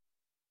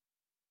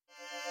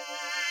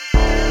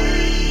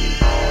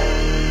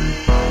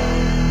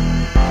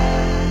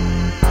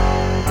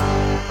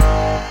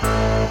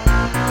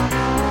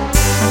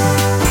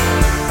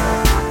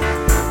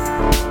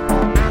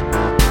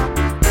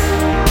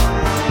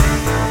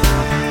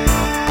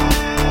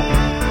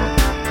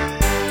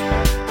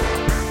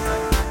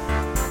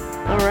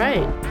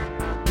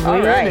All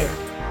right.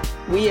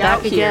 We Back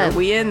out here. again.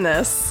 We in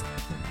this.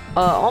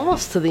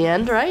 Almost to the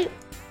end, right?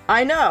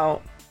 I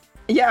know.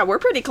 Yeah, we're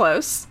pretty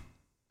close.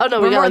 Oh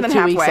no, We're we got more like than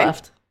 2 weeks halfway.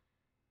 left.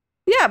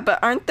 Yeah, but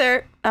aren't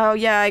there... Oh,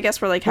 yeah, I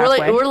guess we're like We're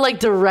halfway. like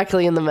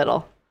directly in the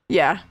middle.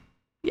 Yeah.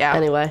 Yeah.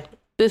 Anyway,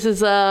 this is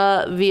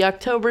the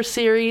October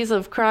series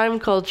of Crime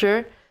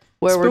Culture,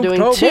 where we're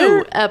doing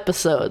Spooktober. 2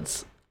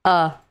 episodes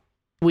a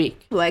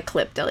week. Well, I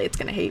clipped. Elliot's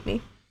gonna hate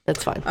me.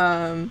 That's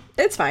fine.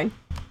 It's fine.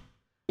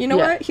 You know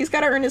Yeah. what? He's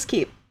gotta earn his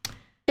keep.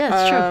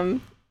 Yeah, it's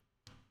true.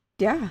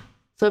 Yeah.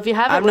 So if you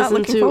haven't I'm not listened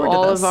looking to forward to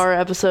all this. of our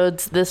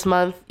episodes this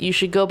month, you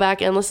should go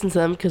back and listen to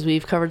them because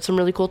we've covered some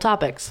really cool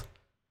topics.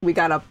 We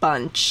got a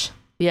bunch.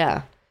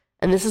 Yeah.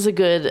 And this is a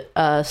good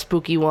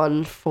spooky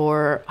one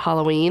for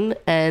Halloween,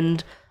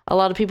 and a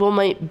lot of people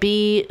might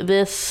be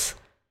this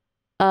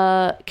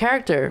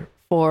character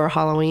for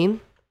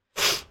Halloween.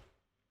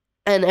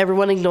 And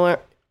everyone ignore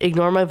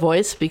my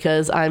voice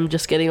because I'm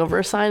just getting over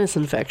a sinus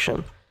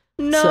infection.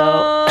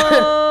 No.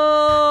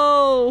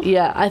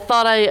 Yeah, I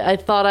thought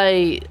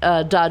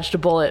I dodged a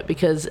bullet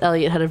because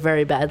Elliot had a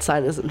very bad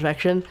sinus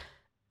infection,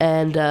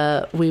 and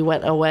we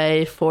went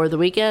away for the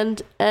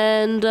weekend,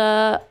 and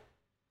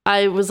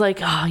I was like,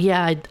 oh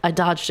yeah, I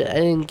dodged it. I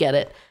didn't get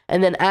it.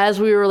 And then as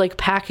we were like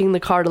packing the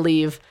car to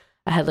leave,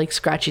 I had like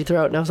scratchy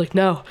throat, and I was like,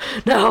 no.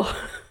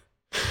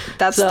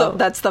 That's So-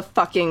 the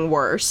fucking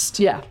worst.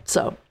 Yeah.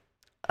 So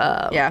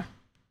Yeah.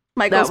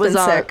 Michael's that was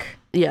been our- sick.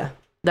 yeah,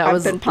 that I've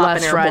was been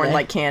popping last airborne Friday.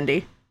 like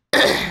candy.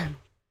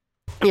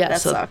 Yeah,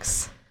 That so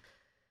sucks.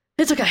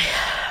 it's okay.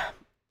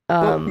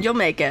 Well, you'll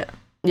make it.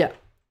 Yeah.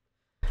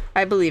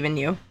 I believe in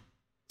you.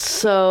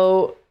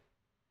 So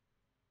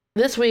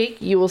this week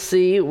you will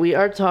see we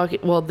are talking.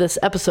 Well, this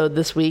episode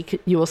this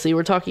week you will see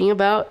we're talking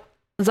about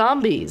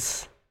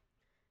zombies,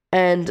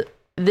 and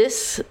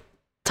this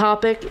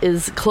topic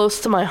is close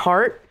to my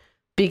heart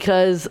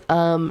because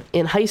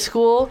in high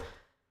school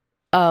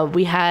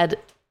we had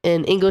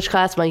an English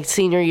class. My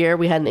senior year,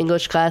 we had an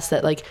English class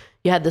that like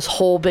you had this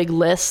whole big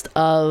list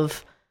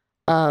of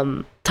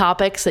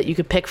topics that you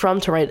could pick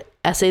from to write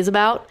essays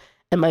about.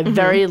 And my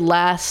very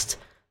last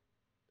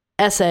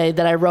essay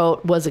that I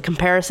wrote was a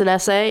comparison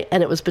essay,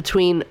 and it was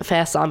between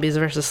fast zombies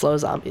versus slow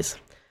zombies.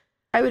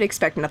 I would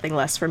expect nothing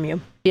less from you.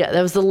 Yeah,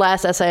 that was the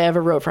last essay I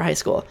ever wrote for high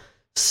school.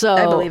 So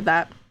I believe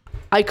that.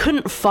 I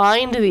couldn't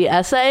find the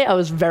essay. I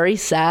was very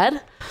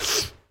sad.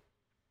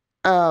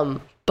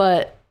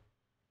 But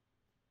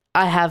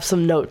I have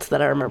some notes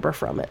that I remember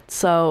from it.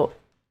 So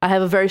I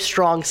have a very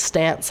strong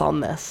stance on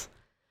this.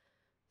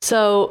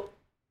 So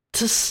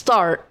to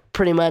start,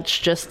 pretty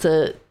much just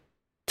to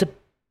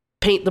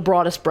paint the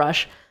broadest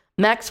brush,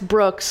 Max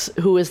Brooks,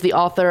 who is the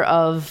author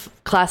of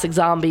classic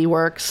zombie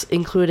works,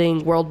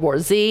 including World War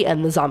Z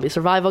and the Zombie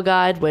Survival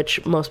Guide,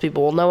 which most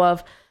people will know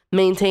of,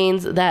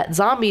 maintains that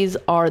zombies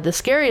are the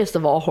scariest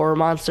of all horror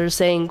monsters,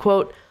 saying,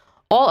 quote,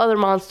 all other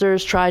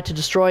monsters try to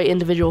destroy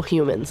individual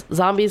humans.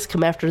 Zombies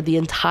come after the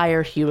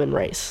entire human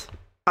race.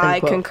 End I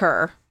quote.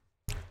 concur.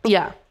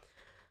 Yeah.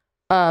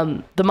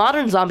 The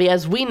modern zombie,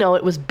 as we know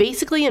it, was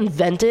basically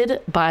invented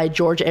by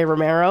George A.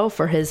 Romero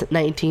for his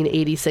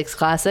 1986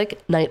 classic,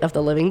 Night of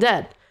the Living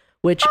Dead,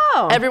 which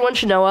everyone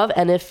should know of.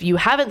 And if you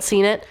haven't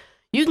seen it,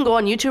 you can go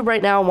on YouTube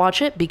right now and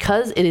watch it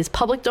because it is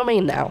public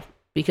domain now.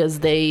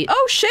 Because they,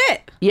 Oh,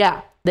 shit.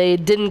 yeah, they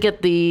didn't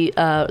get they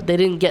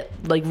didn't get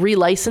like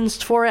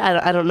relicensed for it.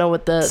 I don't know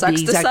what the Sucks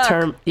to exact suck.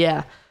 term.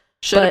 Yeah.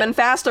 Should have But- been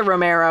faster,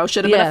 Romero.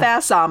 Should have been Yeah. a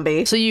fast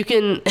zombie. So you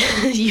can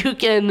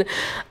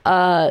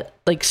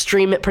like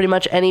stream it pretty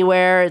much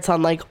anywhere. It's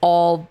on like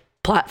all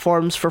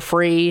platforms for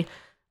free.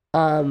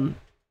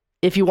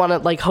 If you want to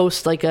like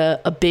host like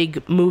a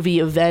big movie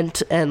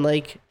event and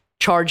like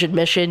charge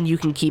admission, you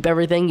can keep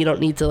everything. You don't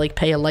need to like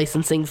pay a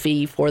licensing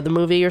fee for the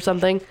movie or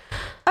something.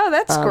 Oh,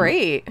 that's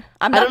great.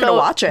 I'm I not don't going to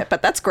know- watch it,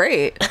 but that's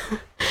great.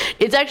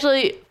 It's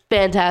actually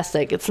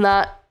fantastic. It's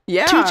not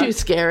Yeah. too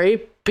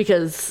scary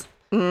because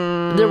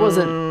there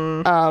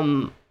wasn't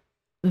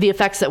the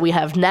effects that we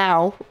have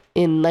now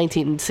in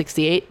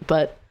 1968,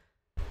 but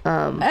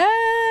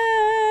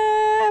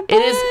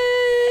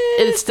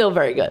it is still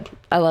very good.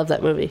 I love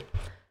that movie.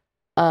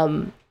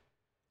 I'm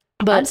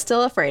But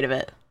still afraid of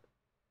it.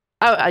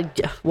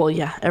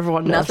 yeah,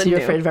 everyone knows Nothing you're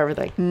new. afraid of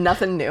everything.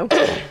 Nothing new.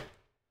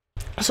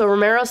 So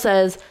Romero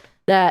says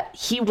that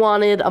he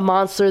wanted a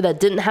monster that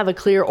didn't have a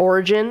clear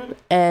origin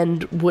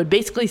and would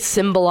basically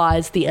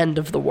symbolize the end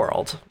of the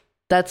world.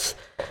 That's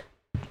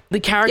the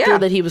character Yeah.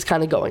 that he was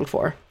kind of going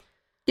for.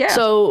 Yeah.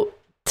 So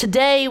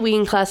today we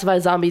can classify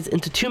zombies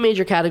into 2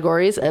 major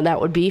categories, and that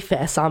would be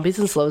fast zombies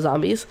and slow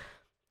zombies.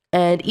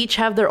 And each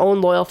have their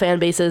own loyal fan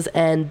bases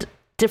and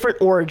different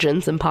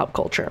origins in pop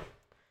culture.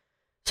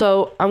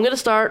 So I'm going to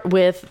start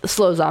with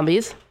slow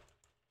zombies.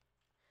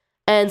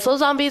 And slow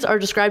zombies are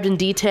described in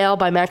detail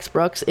by Max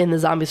Brooks in the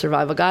Zombie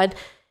Survival Guide.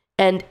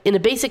 And in a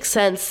basic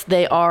sense,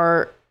 they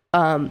are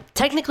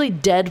technically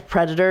dead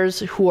predators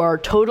who are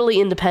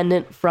totally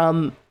independent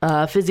from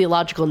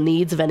physiological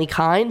needs of any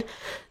kind.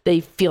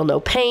 They feel no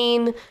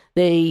pain.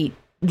 They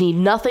need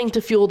nothing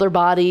to fuel their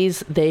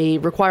bodies. They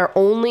require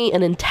only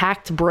an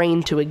intact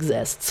brain to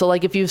exist. So,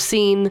 like, if you've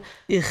seen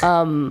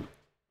The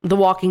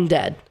Walking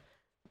Dead,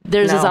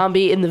 there's a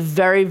zombie in the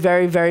very,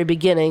 very, very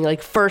beginning,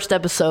 like first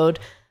episode,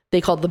 they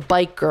called the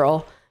Bike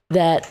Girl,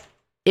 that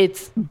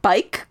it's...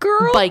 Bike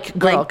girl? Bike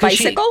Girl. Like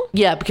bicycle?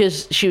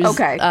 Because she was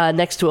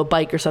next to a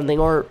bike or something,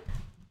 or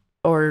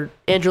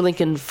Andrew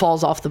Lincoln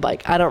falls off the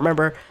bike. I don't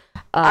remember.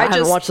 I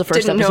haven't watched the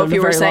first didn't episode know if you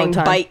in a were very saying long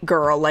time. bite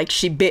girl, like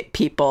she bit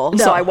people.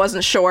 No. So I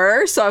wasn't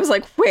sure. So I was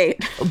like,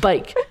 wait.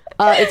 Bike.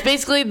 It's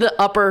basically the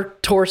upper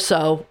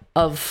torso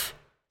of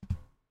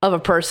a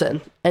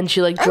person, and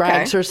she like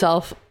drags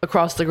herself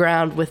across the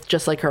ground with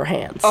just like her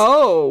hands.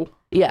 Oh.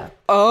 Yeah.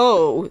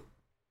 Oh.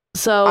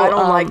 So I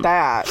don't like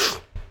that.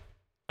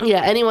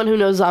 Yeah, anyone who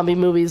knows zombie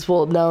movies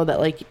will know that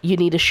like you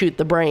need to shoot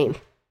the brain,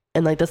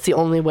 and like that's the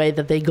only way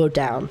that they go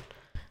down.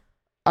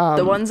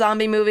 The one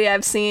zombie movie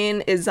I've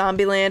seen is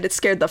Zombieland. It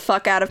scared the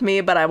fuck out of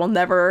me, but I will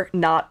never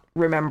not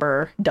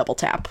remember Double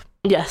Tap.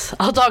 Yes,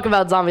 I'll talk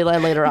about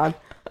Zombieland later on.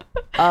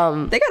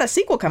 They got a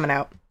sequel coming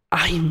out.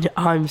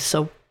 I'm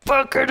so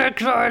fucking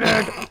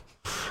excited.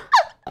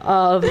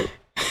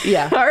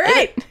 Yeah. All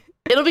right.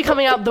 It'll be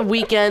coming out the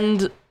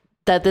weekend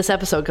that this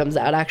episode comes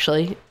out,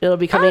 actually. It'll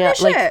be coming out,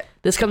 like,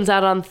 this comes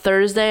out on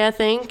Thursday, I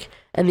think,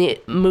 and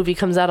the movie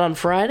comes out on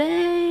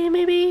Friday,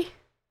 maybe?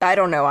 I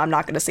don't know. I'm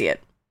not going to see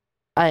it.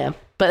 I am.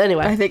 But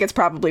anyway. I think it's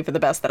probably for the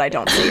best that I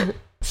don't see it.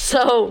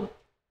 So,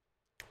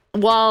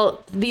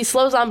 while these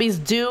slow zombies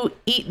do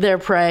eat their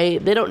prey,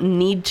 they don't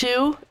need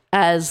to,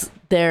 as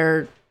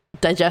their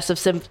digestive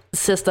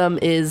system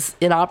is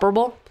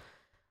inoperable.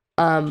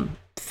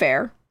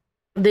 Fair.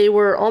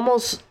 They're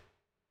almost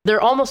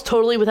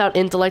totally without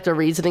intellect or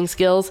reasoning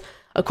skills.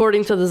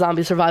 According to the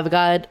Zombie Survival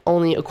Guide,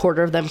 only a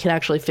quarter of them can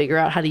actually figure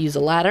out how to use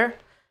a ladder.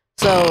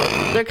 So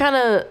they're kind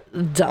of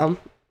dumb.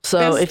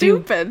 So That's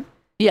stupid.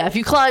 If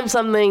you climb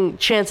something,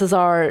 chances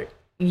are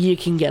you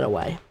can get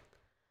away.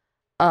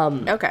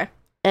 Okay.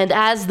 And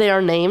as they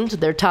are named,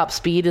 their top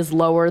speed is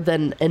lower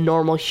than a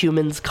normal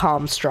human's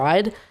calm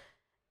stride.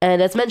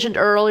 And as mentioned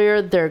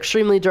earlier, they're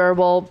extremely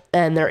durable,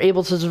 and they're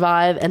able to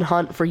survive and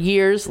hunt for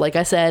years, like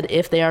I said,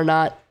 if they are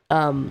not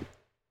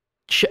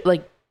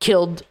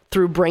killed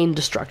through brain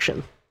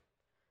destruction.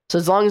 So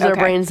as long as their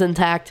brain's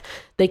intact,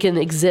 they can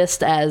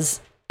exist as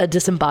a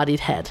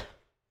disembodied head.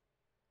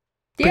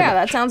 Yeah,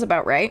 that sounds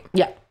about right.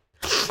 Yeah.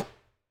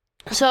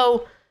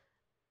 So,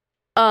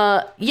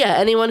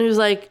 anyone who's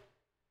like,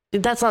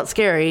 that's not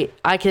scary,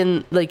 I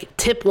can, like,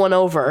 tip one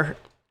over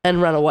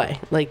and run away.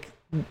 Like,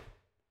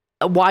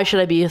 why should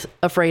I be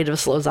afraid of a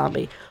slow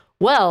zombie?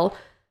 Well,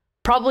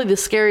 probably the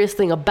scariest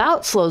thing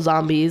about slow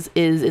zombies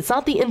is it's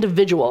not the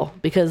individual,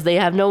 because they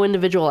have no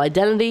individual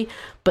identity,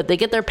 but they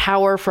get their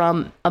power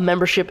from a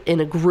membership in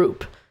a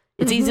group.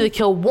 It's easy to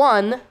kill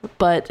one,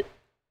 but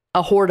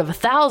a horde of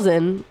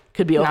 1,000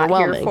 could be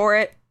overwhelming. Not here for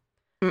it.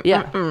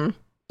 Yeah.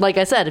 Like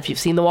I said, if you've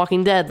seen The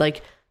Walking Dead,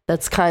 like,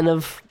 that's kind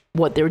of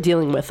what they were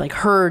dealing with, like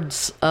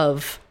herds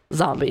of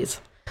zombies.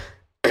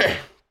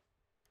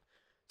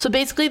 So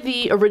basically,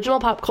 the original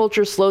pop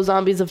culture slow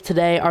zombies of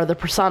today are the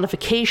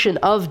personification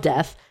of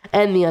death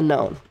and the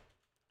unknown.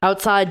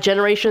 Outside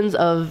generations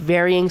of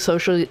varying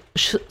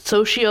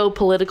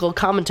socio-political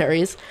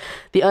commentaries,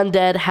 the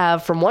undead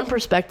have, from one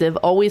perspective,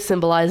 always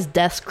symbolized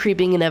death's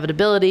creeping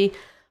inevitability,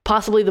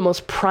 possibly the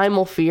most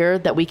primal fear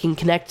that we can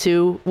connect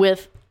to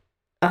with,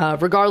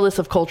 regardless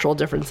of cultural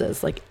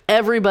differences. Like,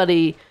 every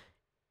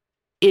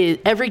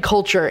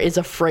culture is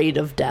afraid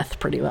of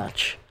death, pretty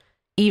much.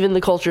 Even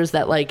the cultures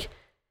that, like,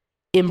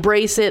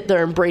 embrace it,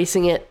 they're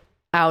embracing it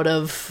out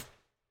of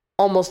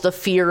almost a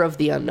fear of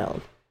the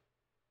unknown.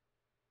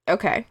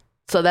 Okay.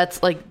 So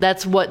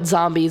that's what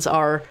zombies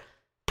are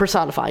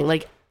personifying.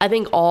 Like, I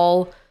think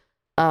all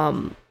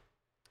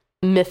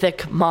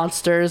mythic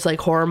monsters,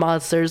 like horror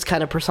monsters,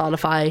 kind of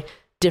personify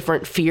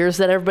different fears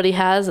that everybody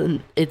has,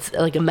 and it's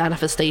like a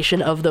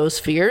manifestation of those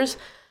fears.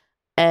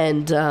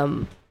 And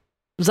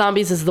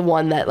zombies is the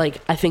one that, like,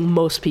 I think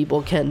most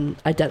people can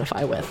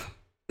identify with.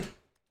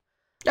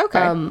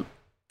 Okay.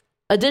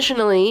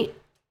 Additionally,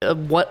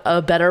 what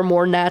a better,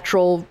 more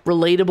natural,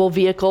 relatable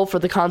vehicle for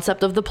the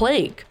concept of the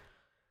plague,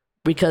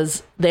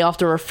 because they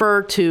often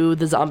refer to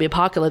the zombie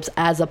apocalypse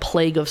as a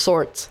plague of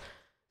sorts.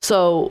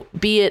 So,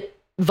 be it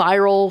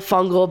viral,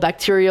 fungal,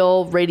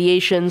 bacterial,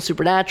 radiation,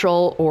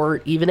 supernatural,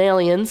 or even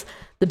aliens,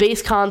 the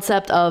base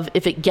concept of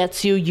if it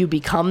gets you, you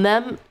become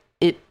them,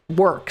 it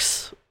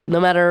works, no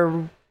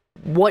matter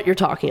what you're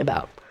talking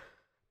about.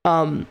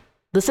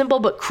 The simple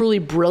but cruelly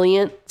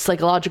brilliant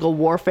psychological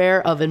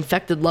warfare of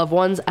infected loved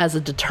ones as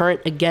a deterrent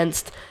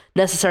against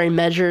necessary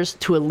measures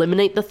to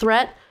eliminate the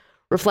threat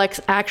reflects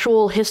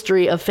actual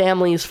history of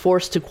families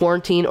forced to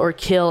quarantine or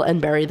kill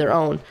and bury their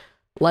own.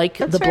 Like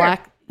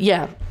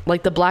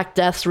the Black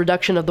Death's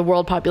reduction of the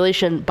world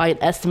population by an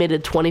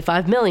estimated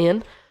 25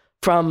 million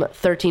from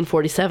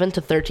 1347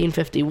 to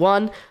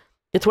 1351.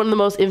 It's one of the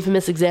most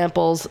infamous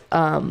examples,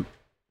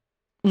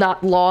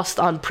 not lost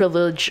on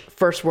privileged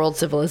first world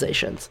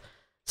civilizations.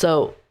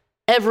 So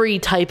every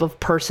type of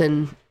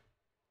person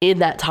in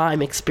that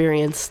time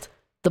experienced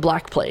the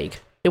Black Plague.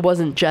 It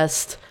wasn't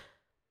just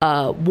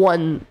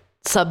one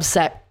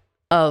subset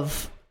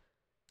of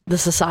the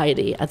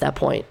society at that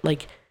point.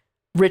 Like,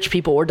 rich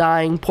people were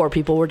dying, poor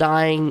people were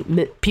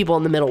dying, people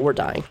in the middle were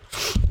dying.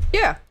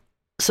 Yeah.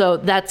 So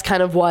that's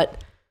kind of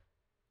what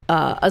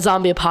a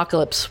zombie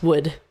apocalypse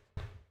would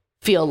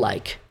feel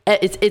like.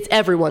 It's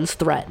everyone's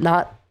threat,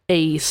 not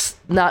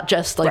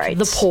just like right.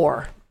 the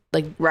poor.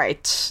 Like,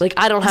 right. Like,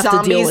 I don't have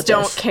Zombies to deal with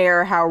don't this.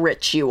 care how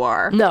rich you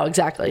are. No,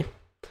 exactly.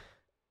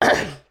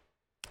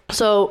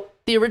 So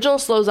the original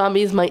Slow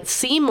Zombies might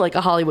seem like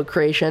a Hollywood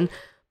creation,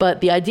 but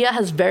the idea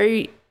has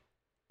very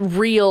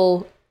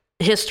real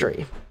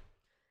history.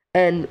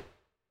 And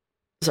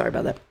sorry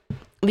about that.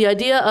 The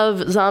idea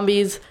of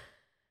zombies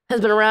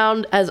has been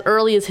around as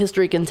early as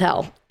history can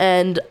tell.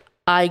 And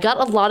I got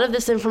a lot of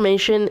this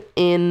information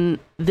in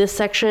this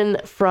section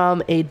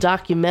from a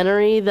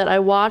documentary that I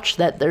watched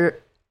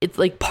it's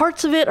like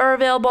parts of it are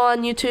available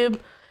on YouTube.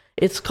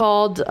 It's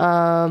called,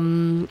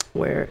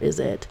 where is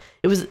it?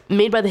 It was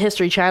made by the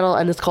History Channel,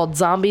 and it's called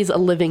Zombies: A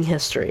Living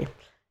History.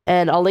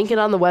 And I'll link it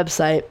on the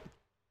website,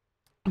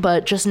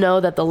 but just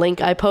know that the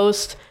link I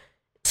post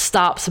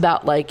stops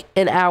about like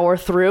an hour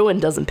through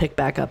and doesn't pick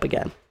back up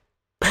again.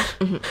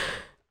 Mm-hmm.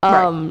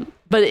 Right.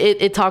 But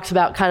it talks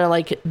about kind of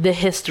like the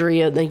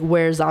history of like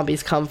where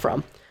zombies come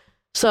from.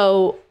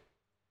 So,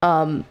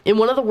 in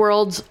one of the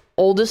world's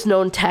oldest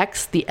known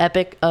texts, the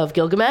Epic of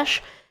Gilgamesh,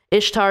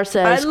 Ishtar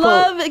says, I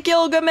love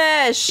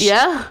Gilgamesh.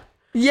 Yeah?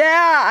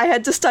 Yeah, I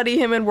had to study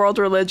him in world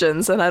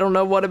religions, and I don't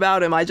know what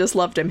about him. I just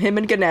loved him. Him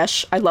and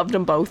Ganesh. I loved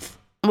them both.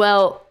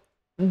 Well,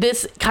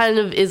 this kind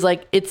of is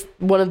like, it's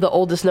one of the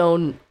oldest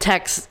known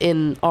texts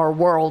in our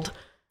world.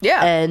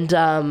 Yeah.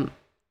 And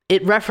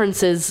it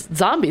references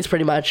zombies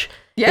pretty much.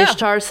 Yeah.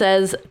 Ishtar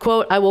says,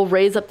 quote, I will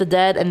raise up the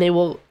dead and they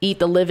will eat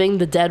the living.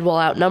 The dead will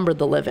outnumber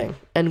the living,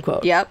 end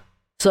quote. Yep.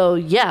 So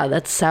yeah,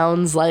 that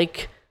sounds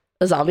like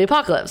a zombie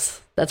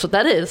apocalypse. That's what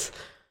that is.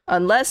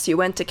 Unless you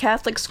went to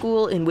Catholic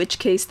school, in which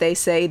case they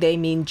say they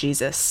mean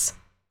Jesus.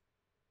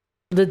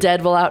 The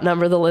dead will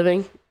outnumber the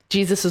living.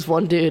 Jesus is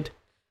one dude.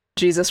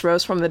 Jesus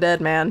rose from the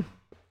dead, man.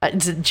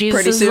 Jesus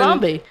Pretty is soon, a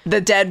zombie.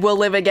 The dead will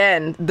live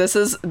again. This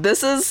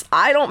is.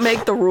 I don't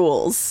make the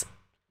rules.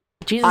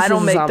 Jesus I don't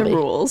is a make zombie. the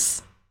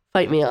rules.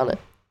 Fight me on it.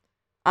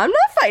 I'm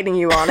not fighting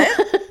you on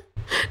it.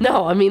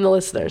 No, I mean the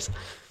listeners.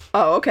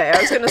 Oh, okay.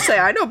 I was gonna say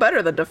I know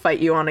better than to fight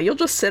you on it. You'll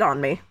just sit on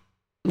me.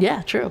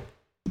 Yeah, true.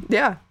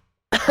 Yeah.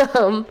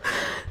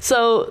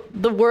 So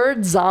the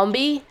word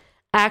zombie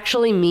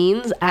actually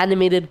means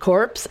animated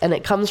corpse, and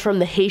it comes from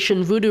the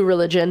Haitian voodoo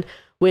religion,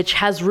 which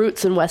has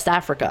roots in West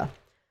Africa.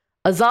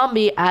 A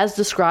zombie, as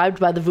described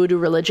by the voodoo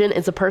religion,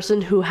 is a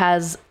person who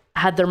has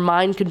had their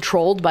mind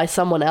controlled by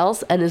someone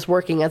else and is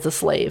working as a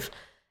slave.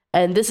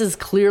 And this is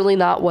clearly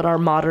not what our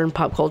modern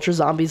pop culture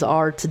zombies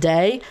are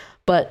today,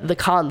 but the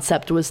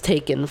concept was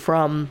taken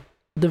from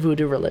the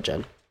voodoo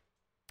religion.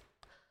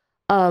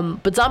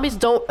 But zombies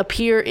don't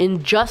appear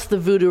in just the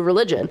voodoo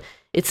religion.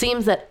 It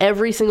seems that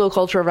every single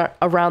culture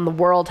around the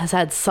world has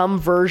had some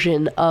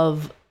version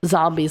of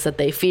zombies that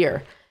they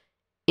fear.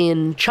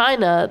 In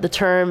China, the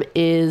term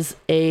is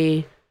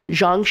a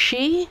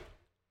zhangxi,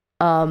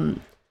 and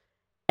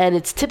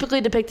it's typically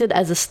depicted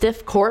as a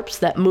stiff corpse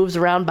that moves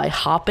around by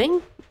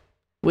hopping,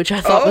 which I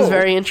thought was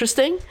very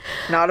interesting.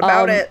 Not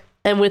about it.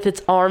 And with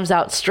its arms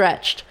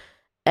outstretched.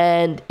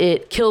 And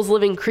it kills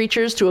living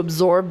creatures to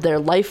absorb their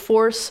life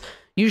force,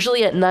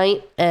 usually at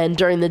night, and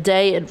during the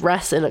day it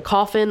rests in a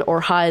coffin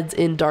or hides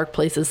in dark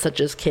places such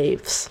as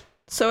caves.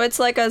 So it's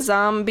like a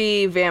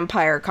zombie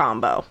vampire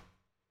combo.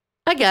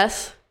 I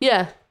guess.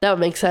 Yeah, that would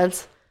make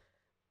sense.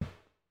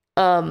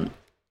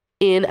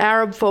 In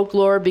Arab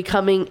folklore,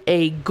 becoming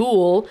a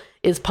ghoul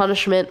is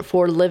punishment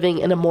for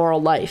living an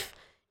immoral life.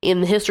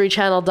 In the History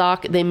Channel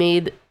doc, they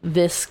made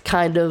this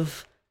kind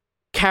of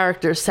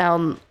character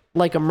sound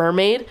like a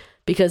mermaid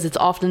because it's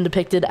often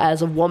depicted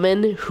as a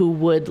woman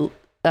who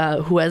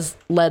has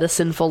led a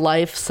sinful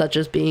life, such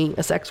as being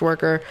a sex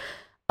worker,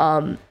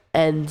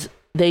 and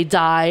they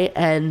die,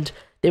 and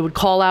they would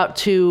call out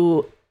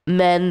to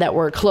men that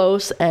were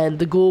close, and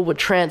the ghoul would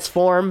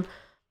transform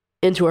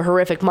into a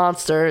horrific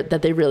monster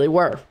that they really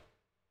were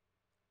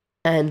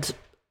and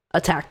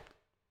attack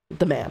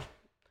the man.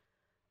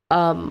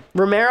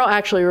 Romero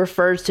actually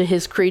refers to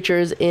his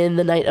creatures in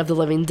The Night of the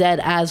Living Dead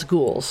as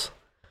ghouls.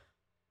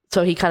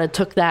 So he kind of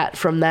took that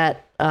from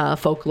that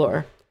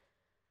folklore.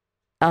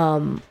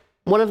 One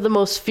of the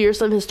most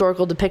fearsome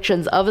historical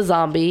depictions of a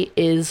zombie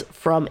is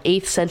from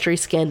 8th century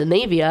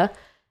Scandinavia,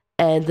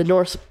 and the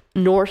Norse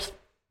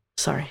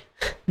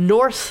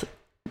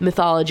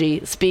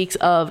mythology speaks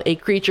of a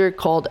creature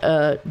called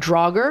a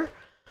draugr,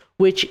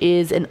 which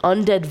is an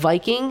undead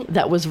Viking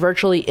that was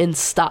virtually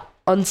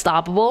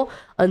unstoppable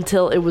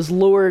until it was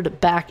lured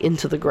back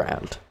into the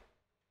ground,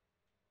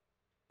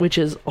 which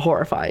is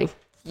horrifying.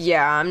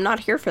 Yeah, I'm not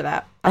here for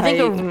that. I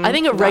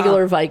think a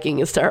regular Viking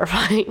is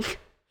terrifying.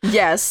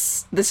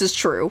 Yes, this is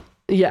true.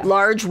 Yeah.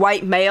 Large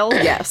white male,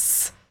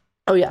 yes.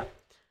 Oh, yeah.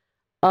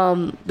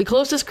 The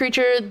closest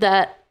creature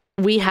that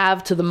we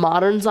have to the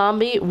modern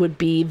zombie would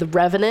be the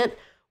Revenant,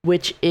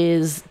 which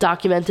is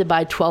documented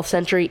by 12th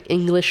century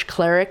English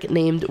cleric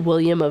named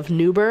William of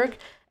Newburgh.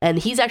 And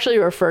he's actually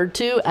referred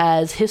to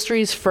as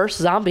history's first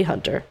zombie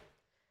hunter.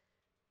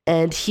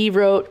 And he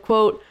wrote,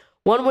 quote,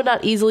 "One would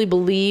not easily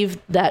believe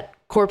that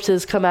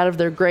corpses come out of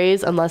their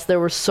graves unless there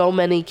were so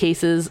many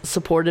cases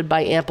supported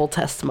by ample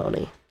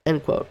testimony,"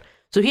 end quote.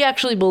 So he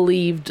actually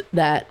believed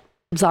that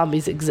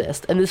zombies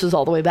exist. And this was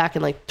all the way back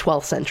in like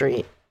 12th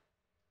century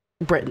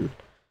Britain.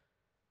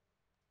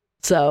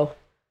 So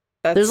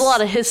there's a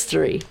lot of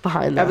history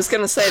behind that. I was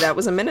going to say that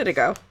was a minute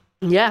ago.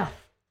 Yeah.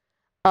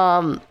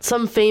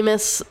 Some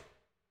famous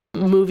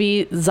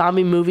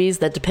zombie movies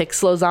that depict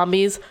slow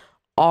zombies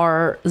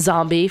are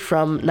Zombie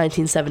from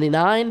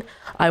 1979,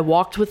 I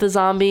Walked with a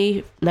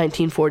Zombie,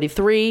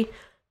 1943,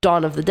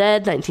 Dawn of the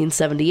Dead,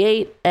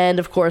 1978, and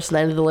of course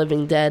Night of the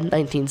Living Dead,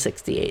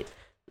 1968.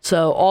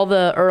 So all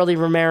the early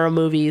Romero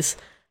movies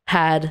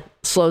had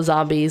slow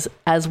zombies,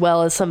 as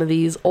well as some of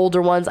these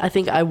older ones. I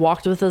think I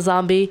Walked with a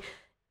Zombie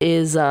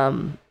is, I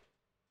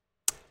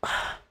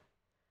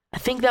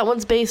think that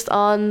one's based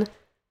on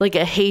like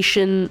a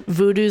Haitian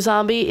voodoo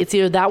zombie. It's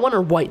either that one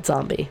or White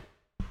Zombie.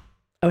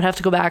 I would have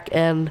to go back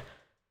and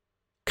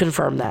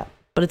confirm that,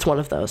 but it's one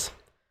of those.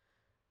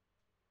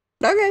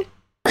 Okay.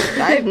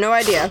 I have no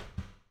idea.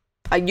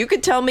 You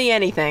could tell me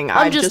anything.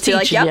 I'm just teaching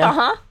like, yep, you.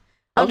 I'm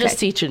okay. Just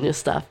teaching you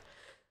stuff.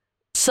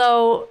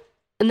 So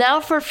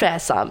now for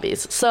fast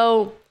zombies.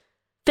 So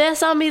fast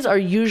zombies are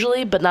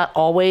usually, but not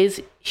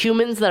always,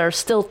 humans that are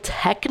still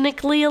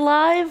technically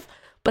alive,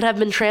 but have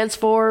been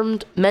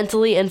transformed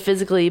mentally and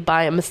physically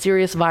by a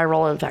mysterious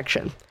viral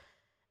infection.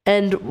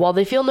 And while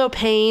they feel no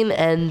pain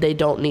and they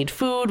don't need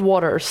food,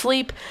 water, or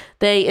sleep,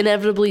 they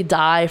inevitably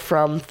die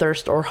from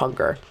thirst or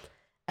hunger.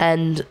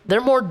 And they're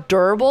more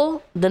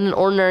durable than an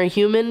ordinary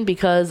human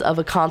because of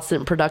a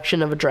constant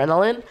production of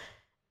adrenaline.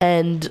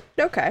 And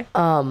okay.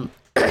 I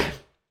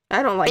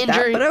don't like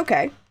that, but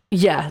okay.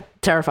 Yeah,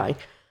 terrifying.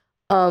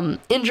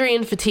 Injury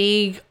and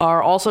fatigue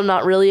are also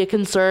not really a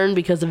concern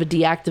because of a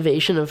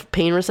deactivation of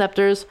pain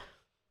receptors.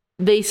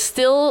 They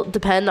still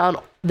depend on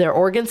their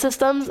organ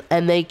systems,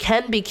 and they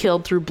can be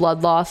killed through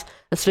blood loss,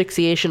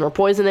 asphyxiation, or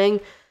poisoning.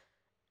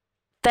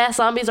 Fast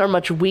zombies are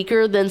much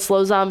weaker than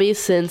slow zombies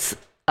since,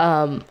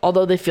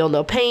 although they feel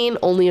no pain,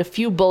 only a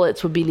few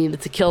bullets would be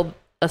needed to kill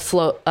a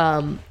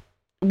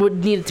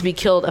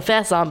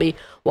fast zombie,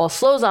 while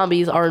slow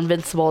zombies are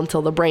invincible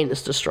until the brain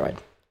is destroyed.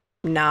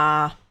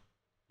 Nah.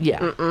 Yeah.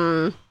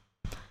 Mm-mm.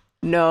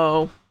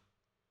 No.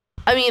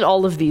 I mean,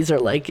 all of these are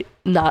like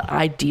not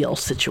ideal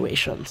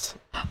situations.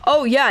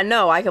 Oh yeah,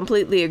 no, I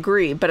completely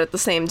agree. But at the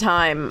same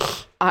time,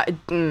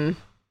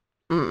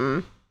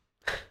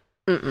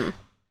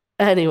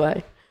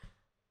 Anyway,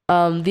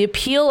 the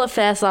appeal of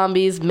fast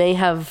zombies may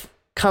have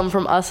come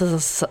from us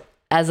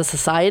as a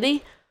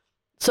society.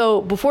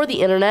 So before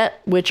the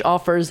internet, which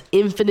offers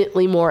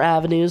infinitely more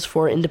avenues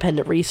for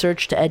independent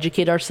research to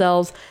educate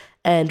ourselves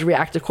and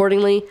react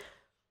accordingly,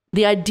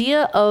 the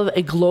idea of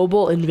a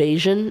global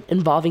invasion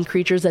involving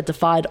creatures that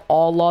defied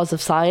all laws of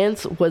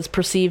science was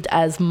perceived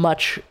as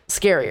much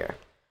scarier.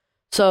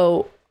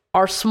 So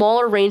our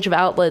smaller range of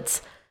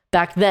outlets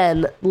back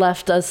then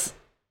left us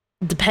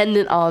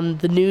dependent on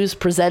the news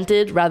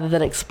presented rather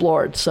than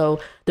explored. So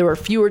there were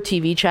fewer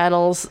TV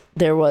channels,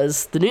 there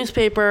was the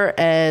newspaper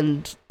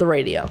and the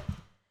radio.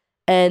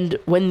 And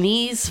when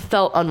these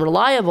felt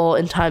unreliable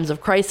in times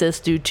of crisis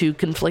due to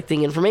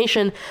conflicting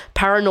information,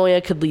 paranoia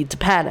could lead to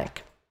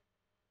panic.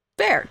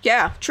 Fair.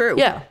 Yeah, true.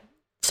 Yeah.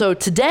 So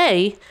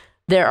today,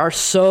 there are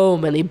so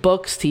many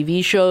books,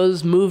 TV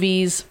shows,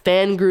 movies,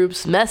 fan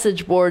groups,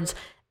 message boards,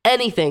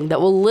 anything that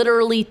will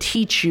literally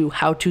teach you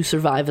how to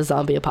survive a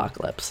zombie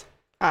apocalypse.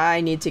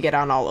 I need to get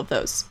on all of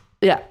those.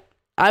 Yeah.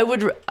 I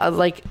would, I'm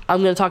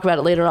going to talk about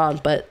it later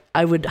on, but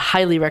I would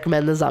highly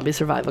recommend the Zombie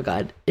Survival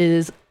Guide. It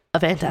is a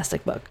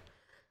fantastic book.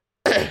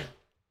 I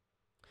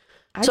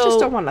just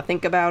don't want to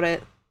think about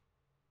it.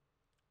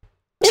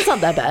 It's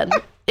not that bad.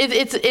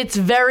 It's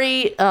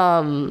very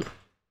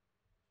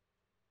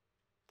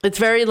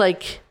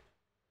like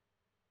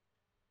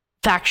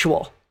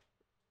factual.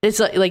 It's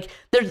like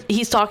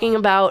he's talking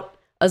about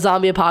a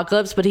zombie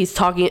apocalypse, but he's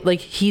talking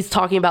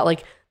about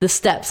like the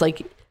steps.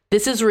 Like,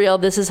 this is real,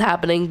 this is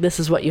happening, this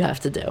is what you have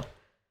to do.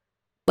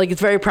 Like,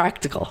 it's very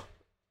practical.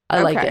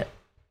 I like it.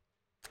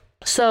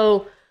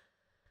 So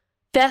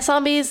fast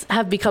zombies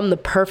have become the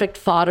perfect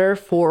fodder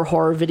for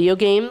horror video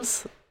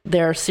games.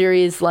 There are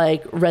series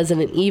like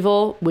Resident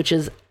Evil, which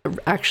is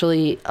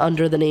actually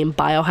under the name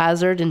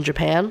Biohazard in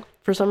Japan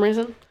for some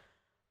reason.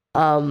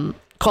 Call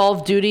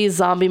of Duty's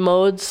zombie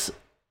modes,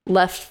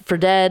 Left 4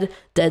 Dead,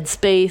 Dead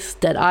Space,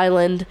 Dead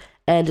Island,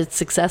 and its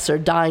successor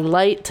Dying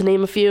Light, to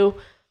name a few.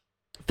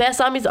 Fast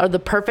zombies are the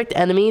perfect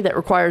enemy that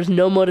requires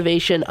no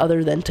motivation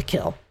other than to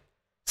kill.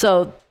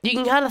 So you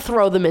can kind of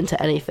throw them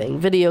into anything.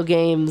 Video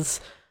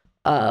games,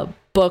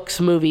 books,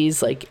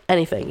 movies, like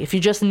anything. If you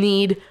just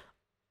need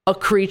a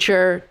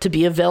creature to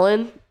be a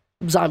villain,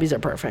 zombies are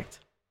perfect.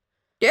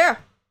 Yeah.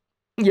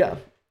 Yeah.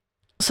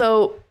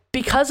 So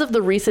because of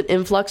the recent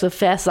influx of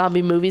fast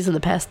zombie movies in the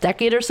past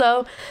decade or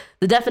so,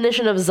 the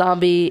definition of a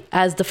zombie,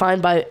 as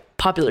defined by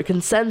popular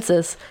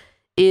consensus,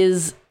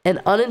 is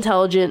an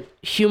unintelligent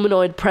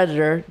humanoid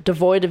predator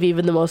devoid of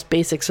even the most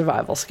basic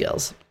survival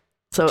skills.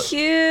 So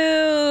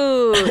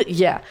cute.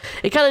 Yeah,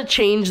 it kind of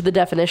changed the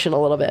definition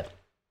a little bit.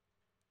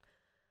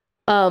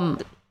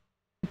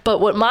 But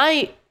what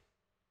my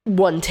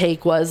one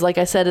take was, like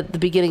I said at the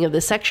beginning of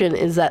this section,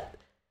 is that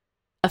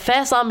a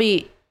fast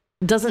zombie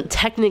doesn't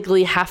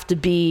technically have to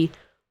be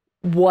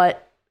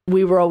what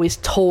we were always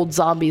told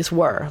zombies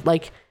were.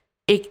 Like,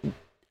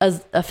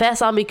 a fast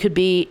zombie could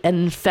be an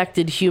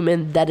infected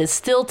human that is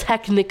still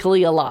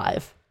technically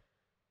alive.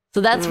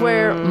 So that's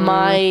where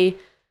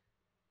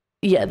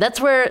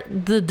that's where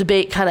the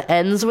debate kind of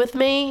ends with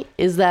me,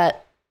 is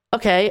that,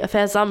 okay, a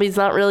fast zombie is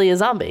not really a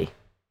zombie.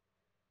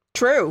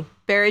 True.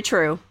 Very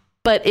true.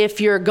 But if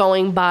you're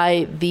going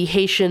by the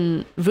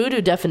Haitian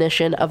voodoo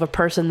definition of a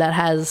person that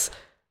has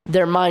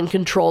their mind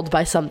controlled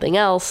by something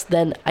else,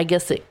 then I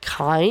guess it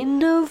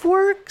kind of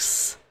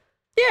works.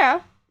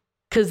 Yeah.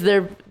 Because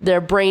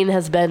their brain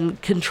has been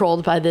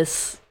controlled by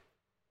this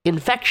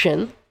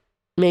infection,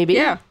 maybe.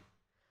 Yeah.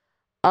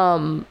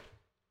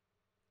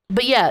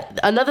 But yeah,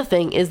 another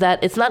thing is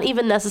that it's not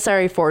even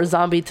necessary for a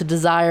zombie to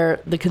desire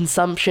the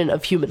consumption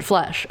of human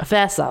flesh, a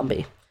fast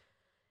zombie.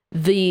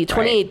 The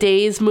 28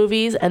 Days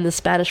movies and the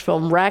Spanish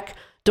film Wreck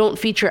don't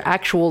feature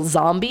actual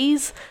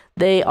zombies.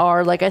 They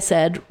are, like I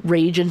said,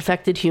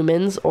 rage-infected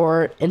humans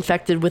or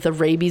infected with a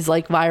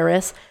rabies-like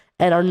virus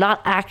and are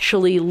not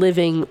actually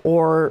living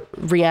or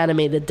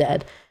reanimated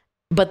dead.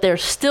 But they're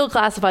still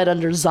classified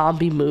under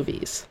zombie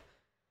movies.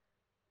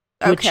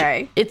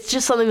 Okay. It's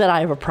just something that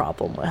I have a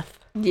problem with.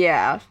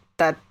 Yeah,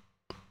 that...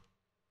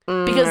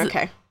 because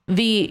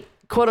the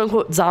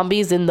quote-unquote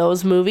zombies in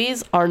those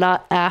movies are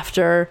not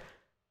after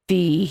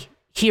the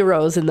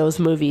heroes in those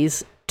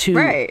movies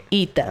to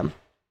eat them.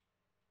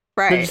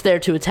 Right. They're just there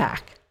to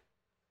attack.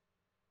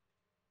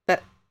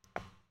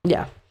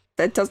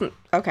 That doesn't...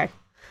 Okay.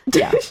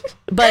 Yeah.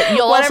 But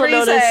you'll also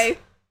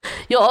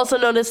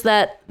notice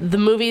that the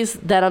movies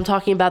that I'm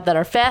talking about that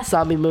are fast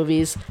zombie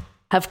movies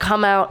have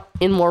come out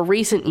in more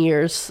recent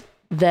years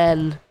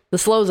than the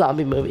slow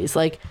zombie movies.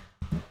 Like,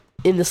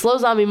 in the slow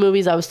zombie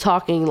movies, I was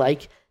talking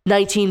like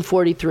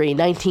 1943,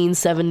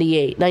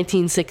 1978,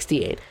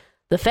 1968.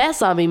 The fast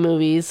zombie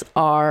movies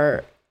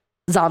are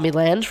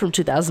Zombieland from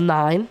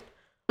 2009,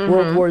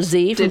 World War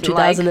Z from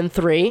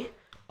 2003.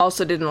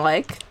 Also didn't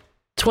like.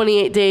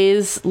 28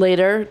 Days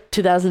Later,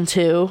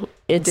 2002.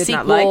 Its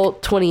sequel,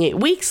 28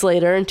 Weeks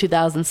Later in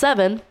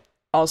 2007.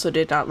 Also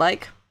did not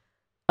like.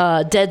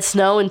 Dead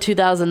Snow in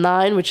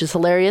 2009, which is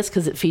hilarious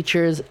because it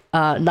features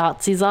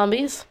Nazi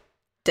zombies.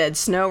 Dead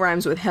Snow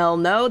rhymes with hell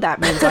no. That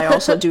means I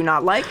also do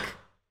not like.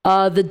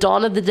 The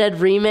Dawn of the Dead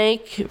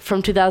remake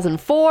from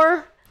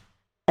 2004.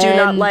 Do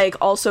not like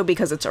also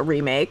because it's a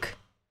remake.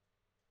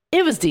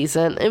 It was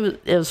decent.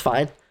 It was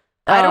fine.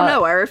 I don't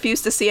know. I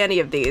refuse to see any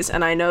of these,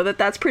 and I know that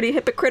that's pretty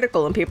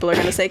hypocritical, and people are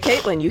going to say,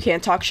 Caitlin, you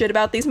can't talk shit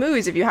about these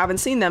movies if you haven't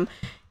seen them.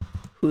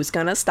 Who's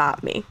going to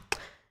stop me?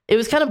 It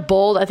was kind of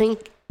bold. I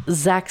think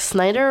Zack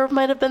Snyder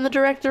might have been the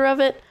director of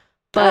it.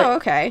 But,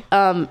 okay.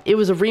 It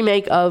was a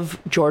remake of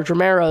George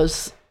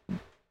Romero's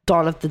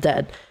Dawn of the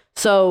Dead.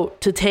 So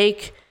to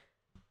take,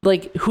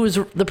 like, who's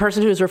the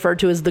person who's referred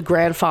to as the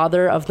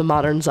grandfather of the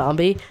modern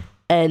zombie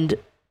and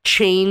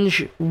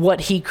change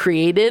what he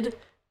created,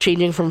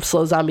 changing from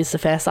slow zombies to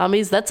fast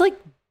zombies, that's like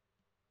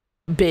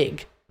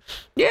big.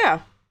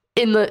 Yeah.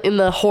 In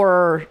the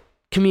horror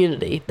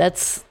community,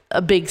 that's a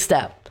big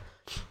step.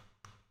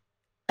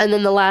 And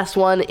then the last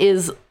one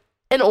is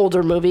an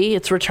older movie.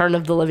 It's Return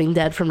of the Living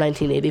Dead from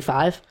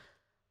 1985.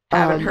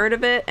 Haven't heard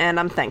of it, and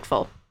I'm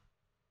thankful.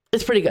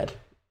 It's pretty good.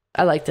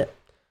 I liked it.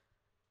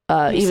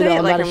 Even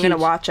though I'm going to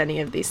watch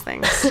any of these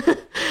things.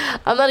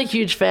 I'm not a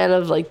huge fan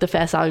of like the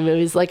fast zombie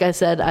movies. Like I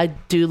said, I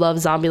do love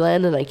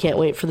Zombieland, and I can't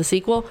wait for the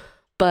sequel.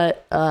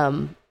 But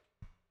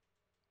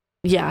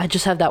yeah, I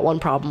just have that one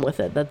problem with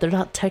it, that they're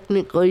not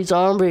technically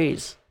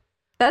zombies.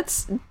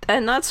 That's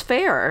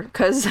fair,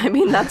 because I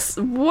mean,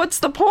 what's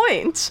the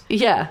point?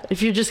 Yeah,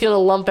 if you're just gonna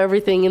lump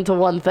everything into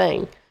one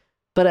thing.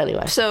 But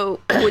anyway. So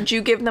would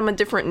you give them a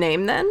different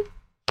name then,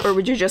 or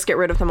would you just get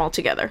rid of them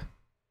altogether?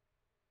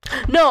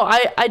 No,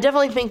 I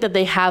definitely think that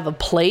they have a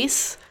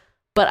place,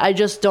 but I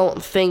just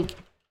don't think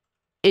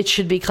it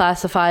should be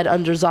classified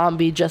under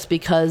zombie just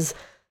because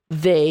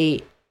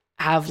they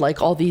have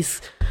like all these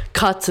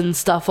cuts and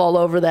stuff all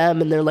over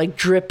them, and they're like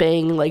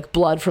dripping like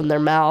blood from their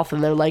mouth,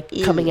 and they're like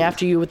coming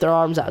after you with their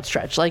arms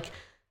outstretched. Like,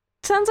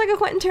 sounds like a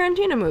Quentin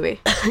Tarantino movie.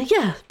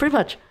 Yeah, pretty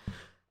much.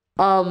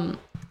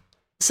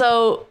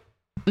 So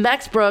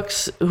Max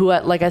Brooks, who,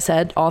 like I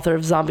said, author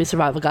of Zombie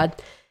Survival Guide,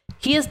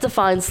 he has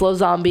defined slow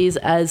zombies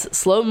as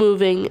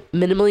slow-moving,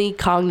 minimally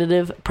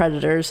cognitive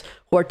predators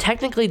who are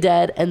technically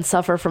dead and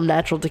suffer from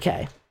natural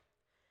decay.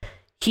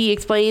 He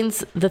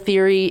explains the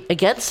theory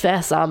against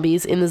fast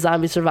zombies in the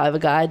Zombie Survival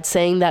Guide,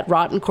 saying that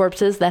rotten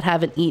corpses that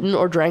haven't eaten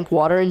or drank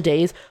water in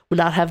days would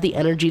not have the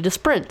energy to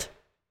sprint.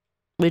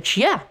 Which,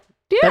 yeah,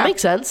 that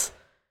makes sense.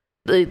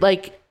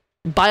 Like,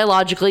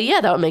 biologically,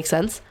 yeah, that would make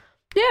sense.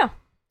 Yeah.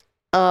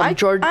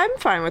 George, I'm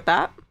fine with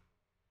that.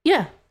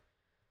 yeah.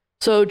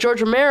 So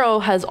George Romero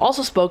has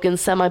also spoken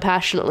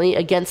semi-passionately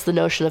against the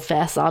notion of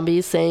fast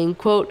zombies, saying,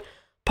 quote,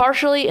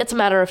 "Partially, it's a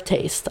matter of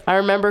taste. I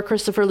remember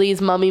Christopher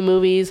Lee's Mummy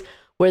movies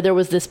where there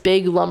was this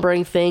big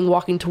lumbering thing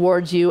walking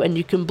towards you and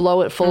you can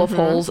blow it full of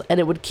holes and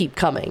it would keep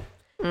coming.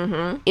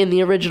 In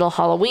the original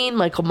Halloween,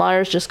 Michael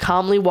Myers just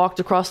calmly walked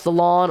across the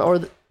lawn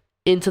or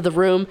into the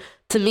room.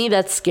 To me,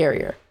 that's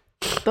scarier."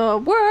 The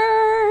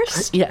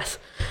worst. Yes.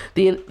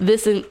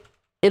 This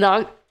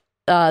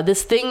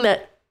thing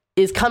that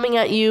is coming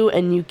at you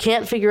and you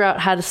can't figure out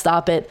how to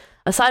stop it.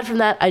 Aside from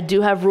that, I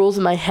do have rules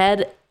in my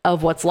head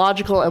of what's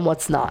logical and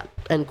what's not.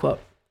 End quote.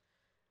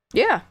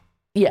 Yeah.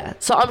 Yeah.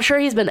 So I'm sure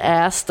he's been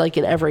asked like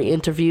in every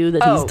interview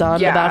that he's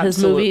done about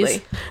his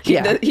movies.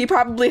 He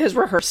probably has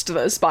rehearsed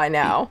this by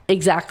now.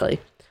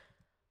 Exactly.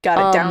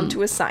 Got it down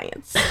to a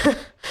science.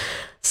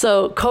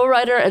 So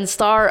co-writer and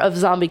star of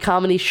zombie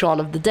comedy Shaun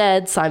of the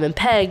Dead, Simon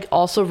Pegg,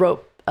 also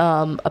wrote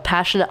a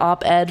passionate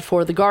op-ed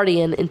for The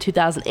Guardian in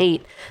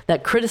 2008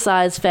 that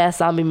criticized fast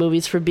zombie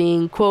movies for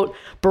being, quote,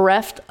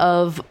 bereft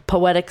of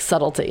poetic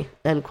subtlety,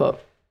 end quote.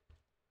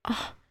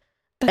 Oh,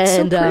 that's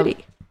so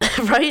pretty.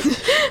 Right?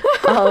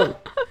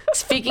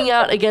 Speaking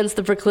out against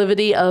the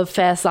proclivity of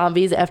fast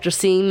zombies after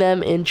seeing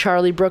them in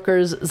Charlie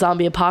Brooker's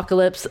Zombie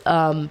Apocalypse,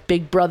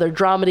 Big Brother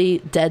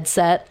dramedy, Dead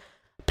Set,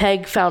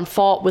 Pegg found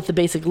fault with the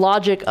basic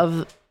logic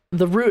of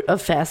the root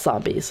of fast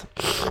zombies.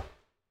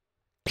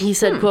 He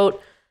said,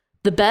 quote,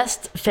 "The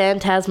best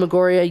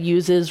phantasmagoria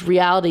uses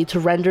reality to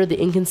render the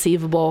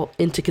inconceivable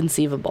into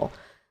conceivable.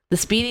 The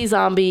speedy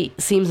zombie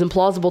seems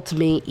implausible to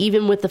me,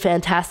 even with the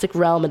fantastic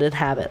realm it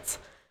inhabits.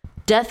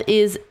 Death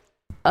is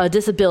a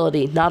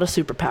disability, not a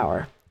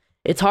superpower.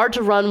 It's hard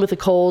to run with a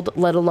cold,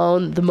 let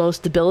alone the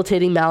most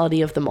debilitating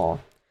malady of them all.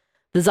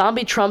 The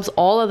zombie trumps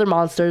all other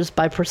monsters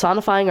by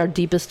personifying our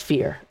deepest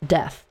fear,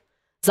 death.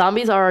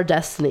 Zombies are our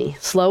destiny,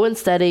 slow and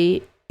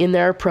steady in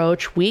their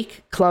approach,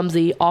 weak,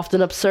 clumsy,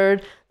 often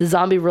absurd. The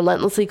zombie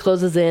relentlessly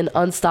closes in,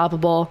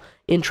 unstoppable,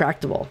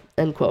 intractable,"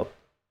 end quote.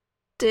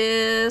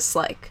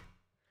 Dislike.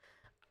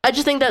 I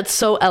just think that's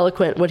so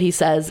eloquent. What he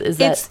says is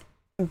that... It's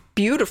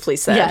beautifully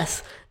said.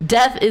 Yes.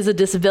 Death is a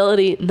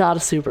disability, not a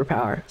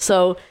superpower.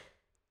 So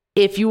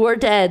if you are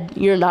dead,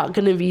 you're not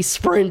going to be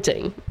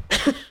sprinting.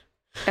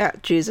 Yeah,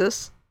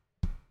 Jesus.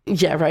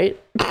 Yeah, right?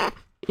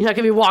 You're not going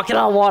to be walking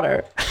on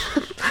water.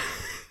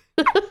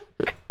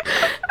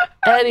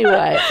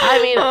 Anyway,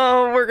 I mean...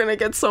 Oh, we're going to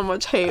get so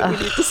much hate. We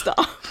need to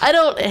stop. I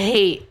don't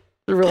hate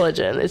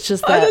religion. It's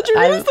just that... I thought you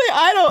were going to say,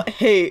 I don't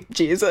hate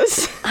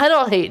Jesus. I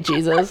don't hate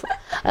Jesus.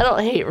 I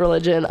don't hate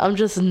religion. I'm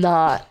just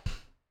not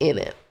in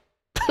it.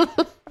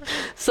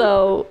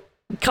 So,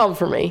 come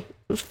for me.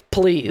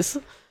 Please.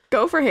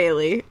 Go for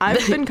Haley.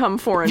 I've been come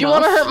for enough. If you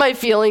want to hurt my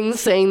feelings,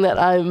 saying that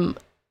I'm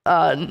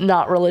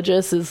not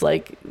religious is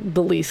like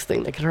the least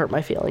thing that could hurt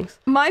my feelings.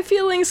 My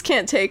feelings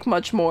can't take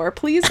much more.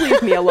 Please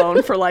leave me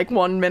alone for like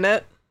 1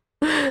 minute.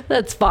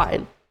 That's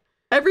fine.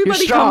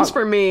 Everybody comes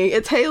for me.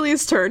 It's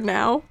Haley's turn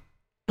now.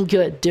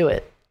 Good. Do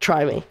it.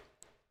 Try me.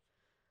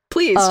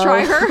 Please,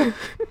 try her.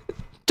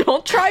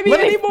 Don't try me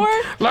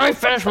anymore. Let me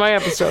finish my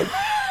episode.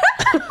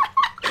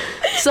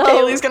 So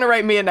Haley's going to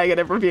write me a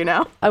negative review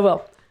now. I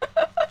will.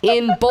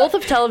 In both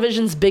of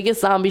television's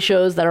biggest zombie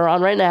shows that are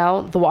on right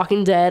now, The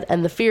Walking Dead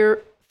and the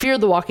Fear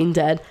the Walking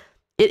Dead,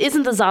 it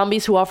isn't the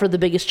zombies who offer the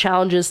biggest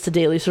challenges to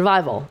daily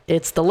survival.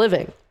 It's the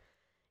living.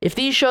 If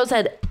these shows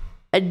had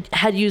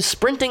used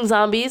sprinting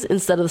zombies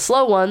instead of the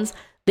slow ones,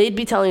 they'd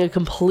be telling a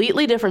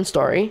completely different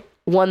story,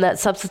 one that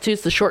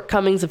substitutes the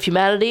shortcomings of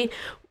humanity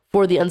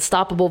for the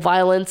unstoppable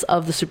violence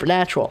of the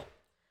supernatural.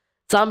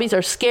 Zombies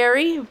are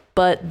scary,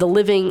 but the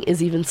living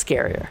is even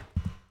scarier.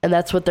 And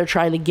that's what they're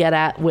trying to get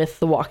at with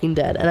The Walking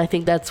Dead. And I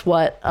think that's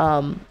what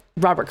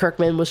Robert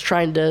Kirkman was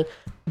trying to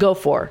go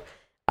for.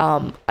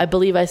 I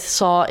believe I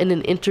saw in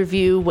an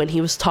interview when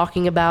he was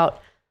talking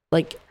about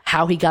like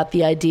how he got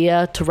the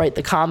idea to write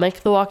the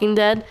comic The Walking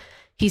Dead.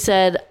 He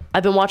said,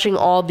 I've been watching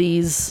all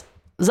these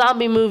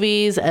zombie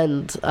movies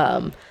and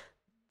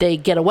they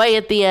get away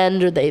at the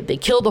end or they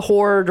kill the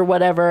horde or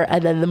whatever,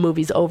 and then the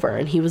movie's over.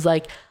 And he was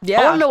like, I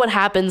want to know what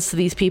happens to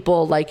these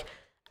people like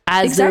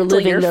as they're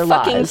living their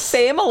lives. Your fucking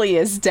family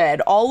is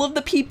dead. All of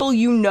the people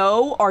you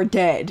know are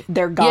dead.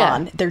 They're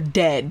gone. Yeah. They're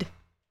dead.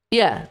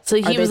 Yeah.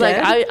 So he was like,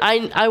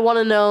 I want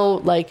to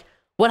know like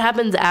what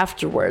happens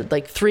afterward,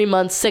 like 3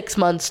 months, 6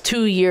 months,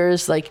 2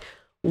 years. Like,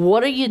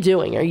 what are you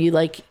doing? Are you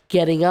like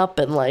getting up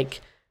and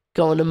like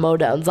going to mow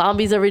down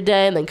zombies every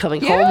day and then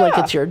coming home like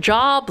it's your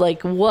job?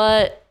 Like,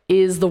 what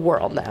is the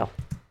world now?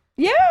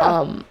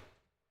 Yeah.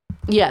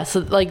 Yeah. So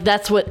like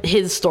that's what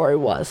his story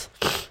was.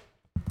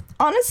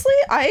 Honestly,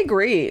 I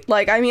agree.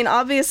 Like, I mean,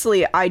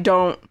 obviously, I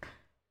don't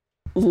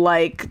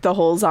like the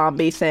whole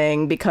zombie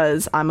thing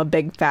because I'm a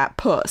big fat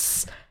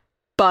puss.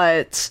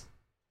 But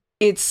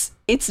it's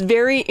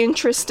very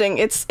interesting.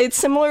 It's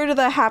similar to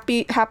the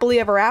happily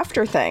ever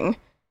after thing.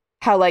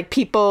 How like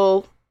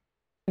people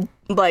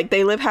like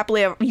they live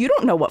happily ever. You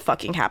don't know what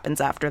fucking happens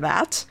after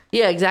that.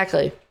 Yeah,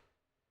 exactly.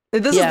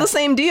 This is the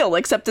same deal,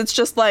 except it's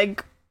just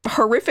like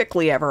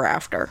horrifically ever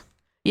after.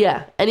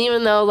 Yeah, and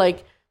even though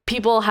like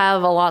people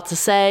have a lot to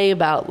say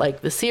about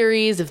like the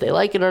series, if they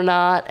like it or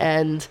not,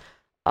 and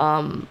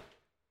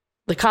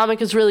the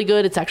comic is really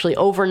good. It's actually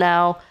over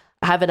now.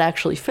 I haven't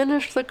actually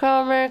finished the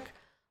comic.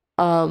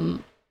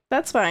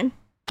 That's fine.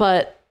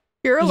 But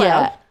you're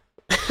allowed.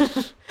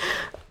 Yeah.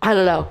 I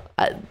don't know.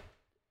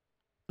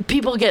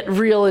 People get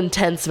real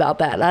intense about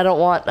that, and I don't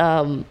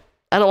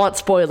want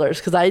spoilers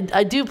because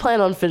I do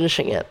plan on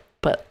finishing it,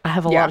 but I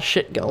have a lot of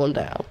shit going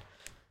down.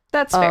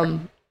 That's fair.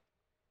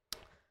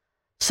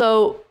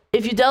 So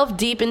if you delve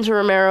deep into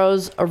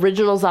Romero's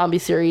original zombie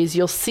series,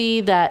 you'll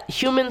see that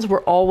humans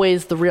were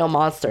always the real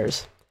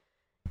monsters.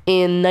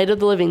 In Night of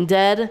the Living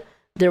Dead,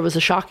 there was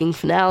a shocking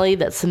finale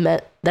that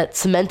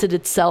cemented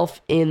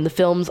itself in the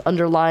film's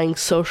underlying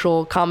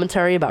social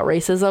commentary about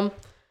racism.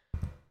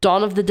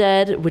 Dawn of the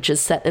Dead, which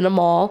is set in a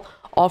mall,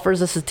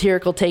 offers a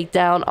satirical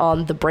takedown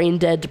on the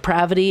brain-dead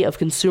depravity of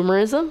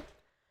consumerism.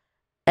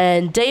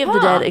 And Day of the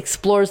Dead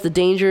explores the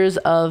dangers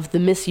of the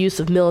misuse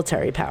of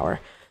military power.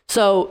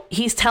 So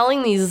he's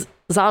telling these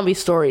zombie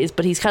stories,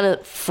 but he's kind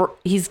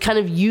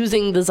of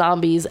using the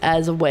zombies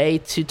as a way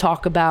to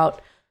talk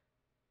about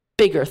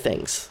bigger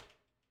things.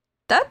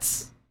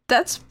 That's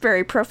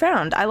very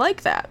profound. I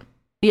like that.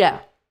 Yeah.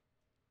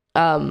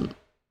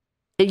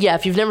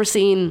 If you've never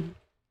seen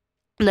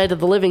Night of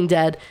the Living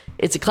Dead,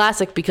 it's a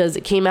classic because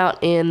it came out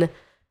in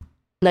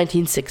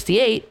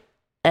 1968,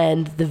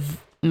 and the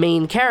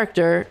main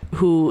character,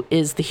 who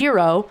is the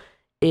hero,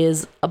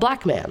 is a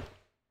black man.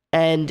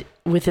 And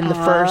within the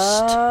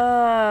first,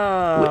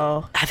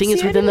 I think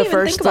it's within the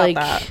first, like,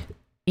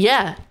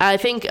 yeah, I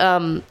think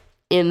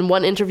in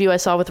one interview I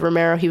saw with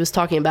Romero, he was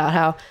talking about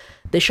how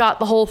they shot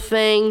the whole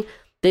thing.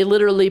 They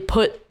literally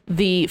put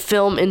the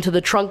film into the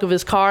trunk of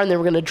his car, and they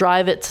were going to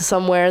drive it to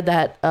somewhere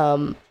that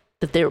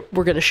they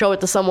were going to show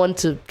it to someone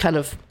to kind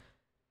of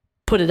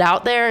put it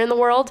out there in the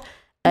world.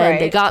 And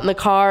they got in the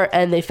car,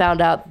 and they found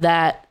out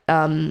that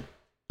Martin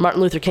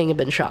Luther King had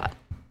been shot.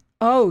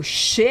 Oh,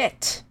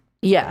 shit.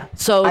 Yeah.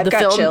 So I've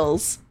got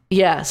chills.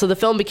 Yeah. So the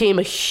film became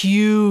a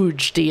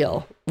huge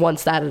deal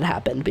once that had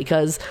happened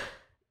because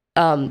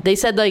they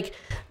said like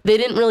they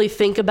didn't really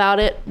think about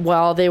it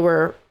while they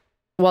were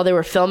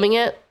filming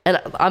it.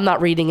 And I'm not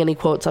reading any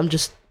quotes. I'm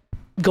just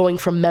going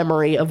from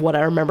memory of what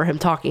I remember him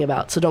talking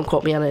about. So don't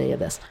quote me on any of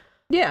this.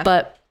 Yeah.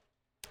 But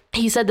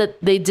he said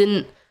that they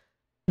didn't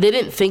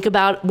think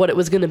about what it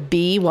was going to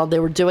be while they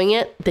were doing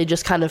it. They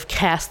just kind of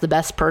cast the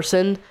best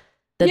person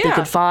that they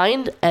could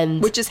find,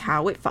 and which is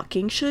how it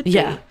fucking should be.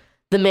 Yeah.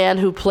 The man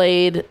who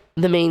played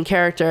the main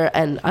character,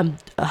 and I'm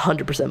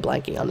 100%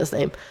 blanking on his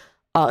name.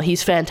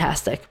 He's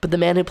fantastic. But the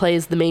man who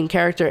plays the main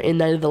character in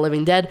Night of the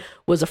Living Dead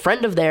was a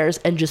friend of theirs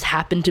and just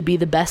happened to be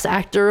the best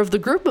actor of the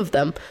group of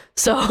them.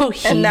 So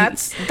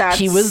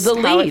he was the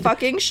lead. How it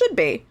fucking should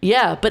be.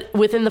 Yeah, but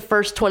within the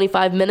first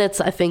 25 minutes,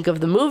 I think,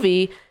 of the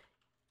movie,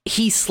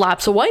 he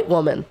slaps a white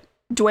woman.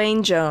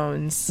 Dwayne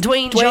Jones.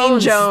 Dwayne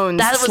Jones.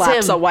 That was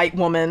slaps him. A white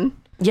woman.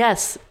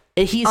 Yes.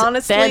 He's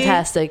honestly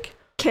fantastic.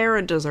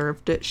 Kara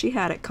deserved it. She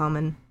had it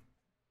coming.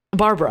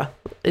 Barbara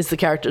is the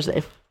character's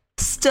name.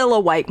 Still a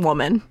white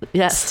woman.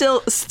 Yes.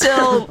 Still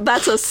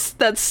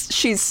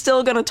she's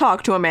still gonna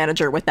talk to a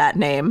manager with that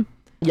name.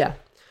 Yeah.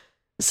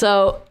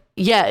 So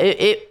yeah,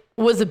 it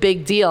was a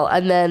big deal.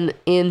 And then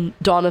in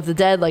Dawn of the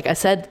Dead, like I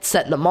said,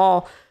 set in a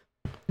mall,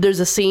 there's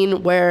a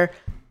scene where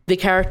the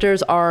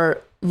characters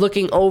are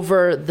looking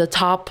over the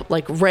top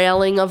like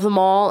railing of the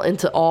mall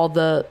into all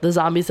the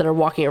zombies that are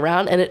walking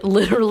around, and it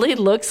literally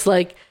looks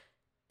like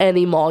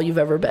any mall you've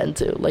ever been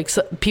to. Like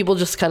people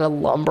just kind of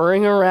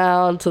lumbering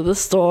around to the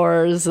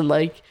stores, and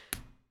like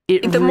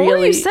the more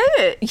you say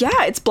it,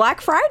 yeah, it's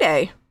Black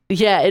Friday.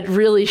 Yeah, it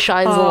really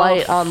shines a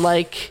light on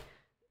like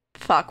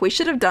fuck. We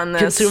should have done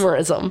this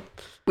consumerism.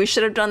 We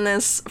should have done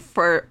this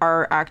for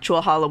our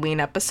actual Halloween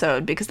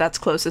episode because that's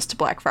closest to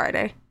Black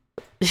Friday.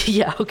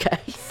 Yeah, okay.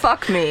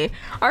 Fuck me.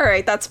 All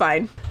right, that's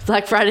fine.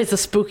 Black Friday's the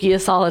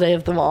spookiest holiday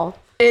of them all.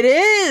 It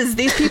is.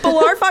 These people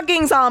are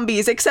fucking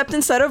zombies, except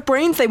instead of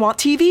brains, they want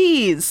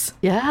TVs.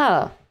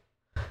 Yeah.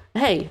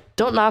 Hey,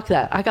 don't knock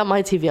that. I got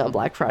my TV on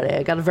Black Friday.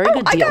 I got a very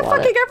good deal on it. I got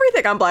fucking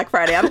everything on Black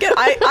Friday.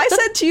 I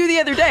said to you the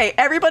other day,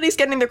 everybody's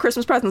getting their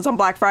Christmas presents on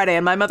Black Friday,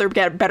 and my mother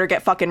better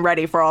get fucking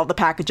ready for all the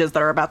packages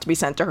that are about to be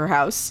sent to her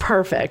house.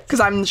 Perfect. Because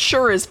I'm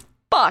sure as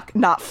fuck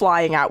not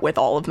flying out with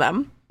all of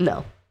them.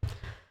 No.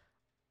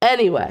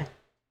 Anyway,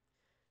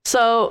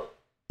 so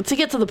to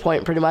get to the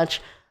point, pretty much,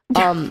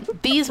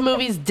 these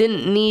movies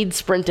didn't need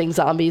sprinting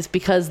zombies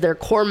because their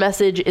core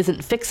message isn't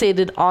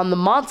fixated on the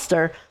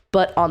monster,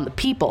 but on the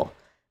people.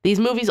 These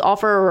movies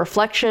offer a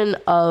reflection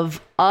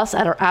of us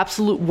at our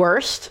absolute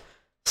worst,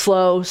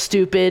 slow,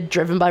 stupid,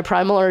 driven by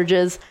primal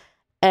urges,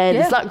 and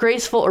it's not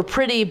graceful or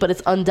pretty, but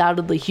it's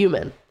undoubtedly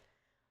human.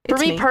 For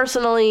me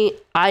personally,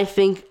 I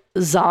think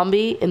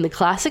zombie in the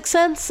classic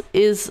sense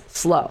is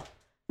slow.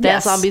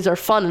 Fast zombies are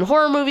fun in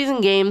horror movies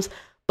and games,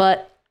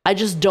 but I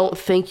just don't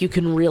think you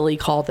can really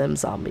call them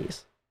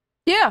zombies.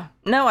 Yeah,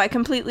 no, I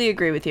completely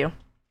agree with you.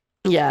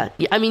 Yeah.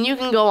 I mean, you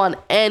can go on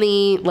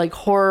any like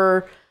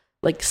horror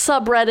like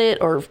subreddit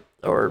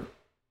or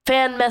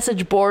fan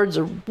message boards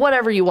or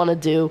whatever you want to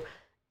do,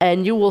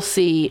 and you will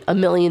see a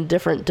million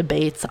different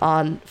debates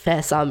on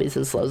fast zombies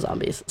and slow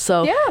zombies.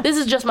 So This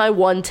is just my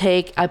one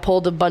take. I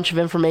pulled a bunch of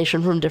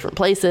information from different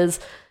places,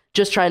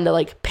 just trying to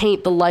like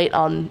paint the light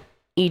on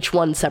each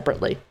one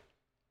separately.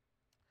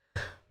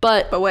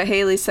 But what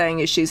Haley's saying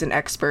is she's an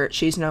expert.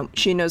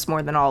 She knows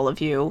more than all of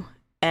you,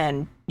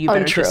 and you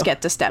better just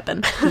get to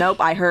stepping.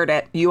 Nope, I heard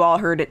it. You all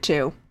heard it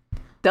too.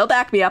 They'll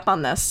back me up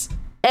on this.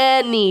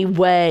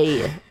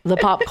 Anyway, the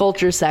pop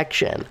culture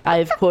section.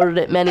 I've quoted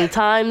it many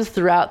times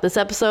throughout this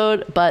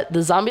episode, but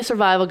the Zombie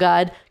Survival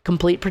Guide,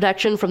 Complete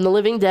Protection from the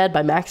Living Dead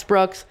by Max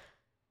Brooks.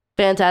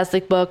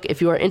 Fantastic book.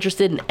 If you are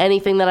interested in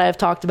anything that I have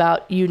talked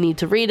about, you need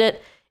to read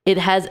it. It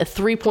has a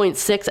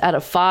 3.6 out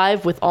of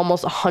 5 with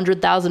almost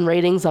 100,000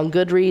 ratings on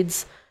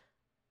Goodreads.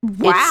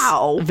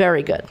 Wow. It's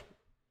very good.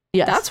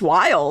 Yes. That's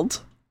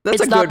wild.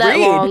 That's it's a not good that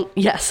read. Long.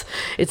 Yes.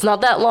 It's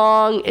not that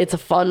long. It's a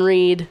fun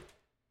read.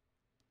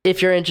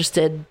 If you're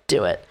interested,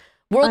 do it.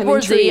 World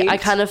War Z, I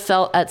kind of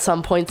felt at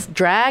some points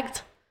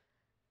dragged,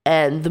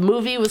 and the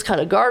movie was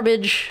kind of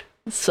garbage.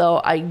 So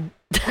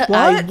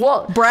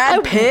What?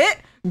 Brad Pitt?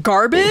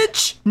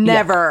 Garbage?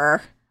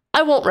 Never. Yeah.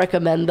 I won't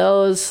recommend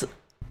those.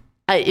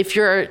 If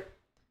you're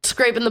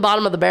scraping the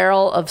bottom of the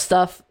barrel of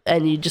stuff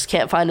and you just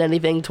can't find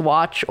anything to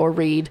watch or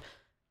read,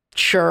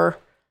 sure.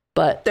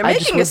 But I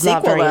just was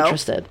not very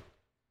interested.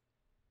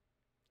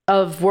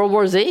 Of World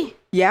War Z?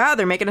 Yeah,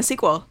 they're making a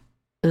sequel.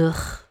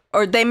 Ugh.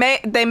 Or they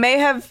may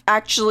have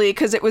actually,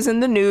 because it was in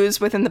the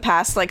news within the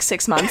past like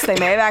 6 months, they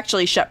may have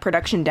actually shut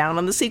production down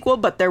on the sequel,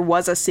 but there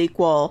was a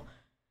sequel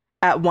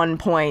at one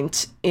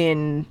point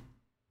in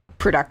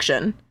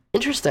production.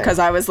 Interesting. Because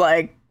I was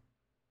like,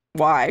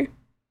 why?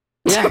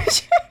 Yeah.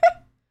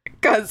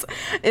 Because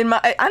I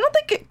don't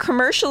think it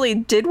commercially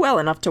did well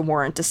enough to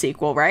warrant a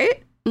sequel,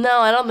 right? No,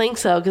 I don't think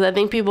so, because I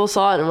think people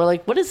saw it and were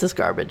like, what is this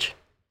garbage?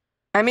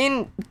 I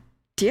mean,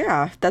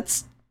 yeah,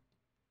 that's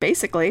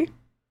basically...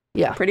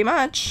 Yeah. Pretty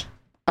much.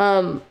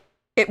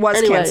 It was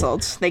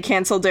canceled. They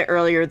canceled it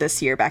earlier this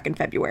year, back in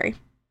February.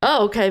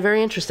 Oh, okay.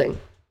 Very interesting.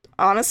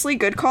 Honestly,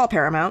 good call,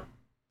 Paramount.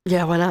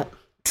 Yeah, why not?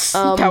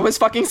 That was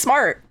fucking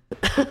smart.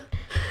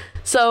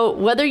 So,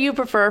 whether you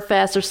prefer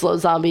fast or slow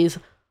zombies,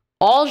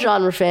 all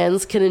genre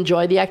fans can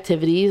enjoy the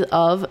activities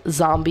of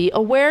Zombie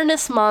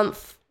Awareness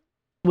Month,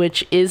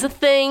 which is a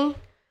thing.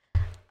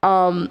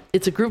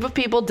 It's a group of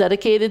people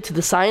dedicated to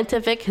the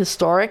scientific,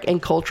 historic,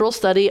 and cultural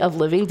study of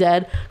living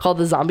dead called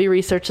the Zombie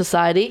Research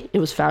Society. It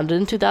was founded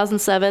in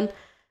 2007,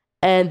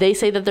 and they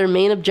say that their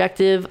main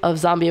objective of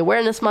Zombie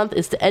Awareness Month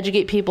is to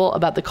educate people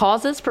about the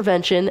causes,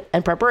 prevention,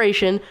 and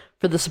preparation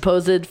for the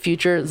supposed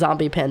future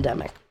zombie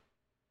pandemic.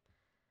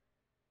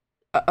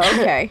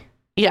 Okay.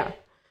 Yeah.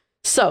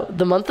 So,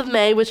 the month of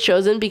May was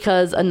chosen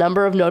because a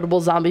number of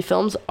notable zombie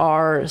films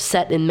are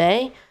set in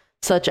May,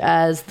 such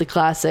as the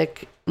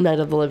classic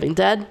Night of the Living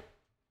Dead.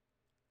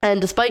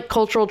 And despite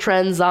cultural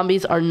trends,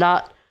 zombies are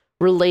not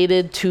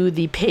related to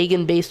the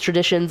pagan-based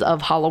traditions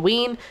of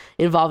Halloween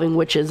involving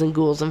witches and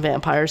ghouls and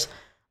vampires,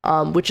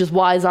 which is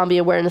why Zombie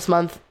Awareness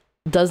Month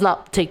does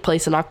not take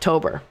place in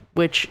October,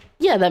 which,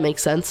 yeah, that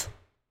makes sense.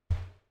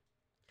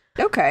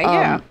 Okay,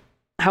 yeah.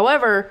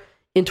 However,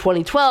 in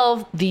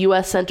 2012, the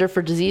U.S. Center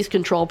for Disease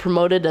Control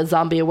promoted a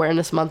Zombie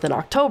Awareness Month in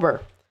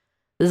October.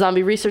 The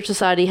Zombie Research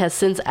Society has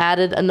since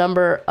added a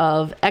number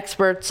of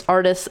experts,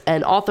 artists,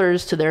 and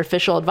authors to their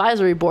official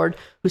advisory board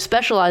who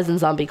specialize in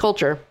zombie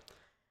culture.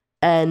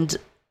 And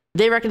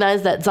they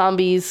recognize that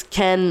zombies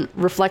can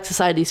reflect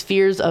society's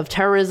fears of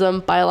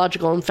terrorism,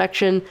 biological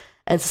infection,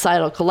 and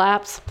societal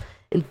collapse.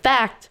 In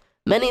fact,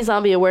 many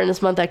Zombie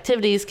Awareness Month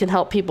activities can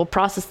help people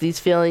process these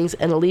feelings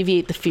and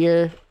alleviate the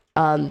fear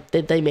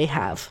that they may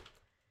have.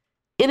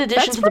 In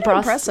addition to the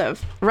process,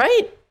 impressive,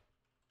 right?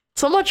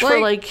 So much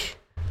for like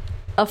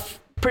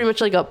pretty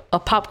much like a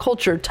pop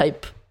culture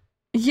type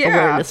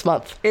awareness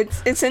month.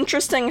 It's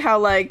interesting how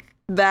like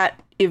that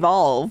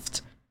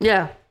evolved.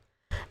 Yeah.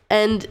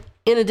 And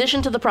in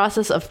addition to the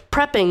process of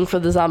prepping for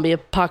the zombie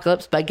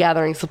apocalypse by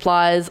gathering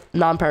supplies,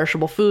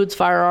 non-perishable foods,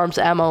 firearms,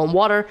 ammo, and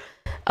water,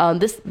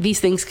 these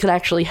things can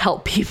actually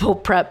help people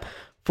prep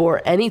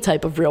for any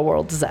type of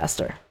real-world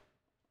disaster.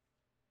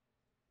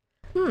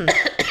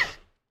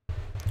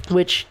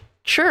 Which,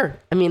 sure,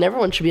 I mean,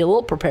 everyone should be a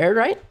little prepared,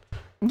 right?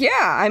 Yeah,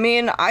 I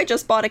mean, I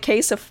just bought a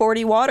case of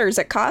 40 waters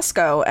at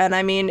Costco, and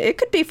I mean, it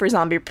could be for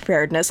zombie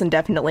preparedness and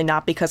definitely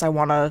not because I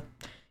want to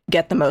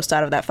get the most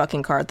out of that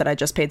fucking card that I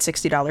just paid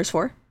 $60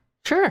 for.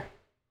 Sure.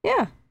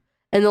 Yeah.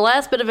 And the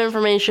last bit of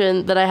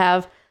information that I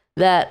have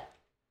that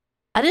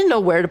I didn't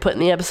know where to put in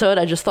the episode,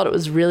 I just thought it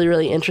was really,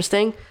 really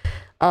interesting,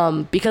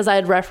 because I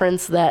had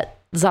referenced that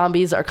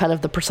zombies are kind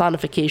of the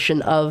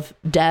personification of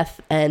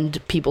death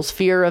and people's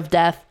fear of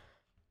death.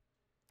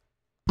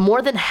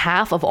 More than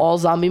half of all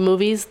zombie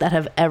movies that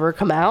have ever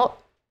come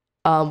out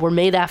were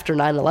made after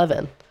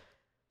 9/11.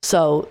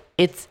 So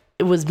it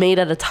was made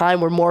at a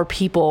time where more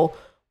people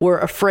were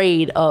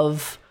afraid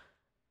of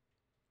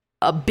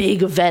a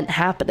big event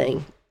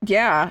happening.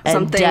 Yeah,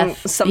 And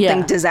something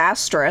yeah.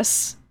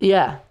 disastrous.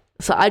 Yeah.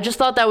 So I just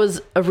thought that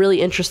was a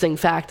really interesting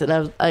fact,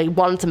 and I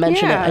wanted to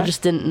mention it. I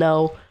just didn't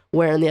know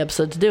where in the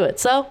episode to do it.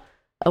 So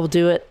I will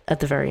do it at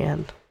the very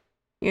end.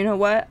 You know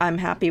what? I'm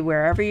happy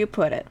wherever you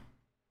put it.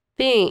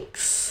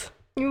 Thanks.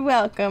 You're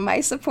welcome.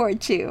 I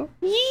support you.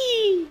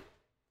 Yee.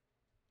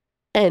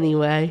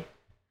 Anyway.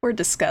 We're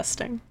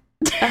disgusting.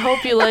 I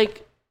hope you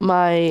like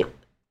my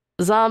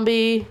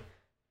zombie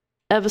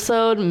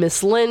episode.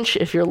 Miss Lynch,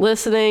 if you're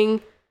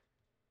listening.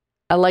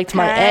 I liked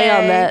my A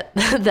on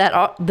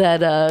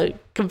that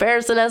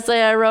comparison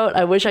essay I wrote.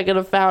 I wish I could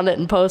have found it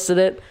and posted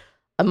it.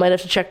 I might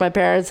have to check my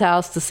parents'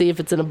 house to see if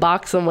it's in a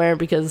box somewhere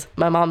because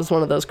my mom's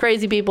one of those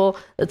crazy people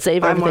that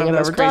save everything I've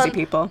ever crazy done.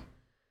 People.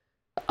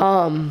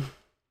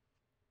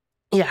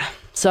 Yeah.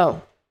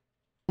 So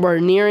we're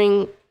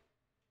nearing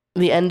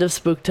the end of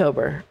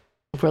Spooktober.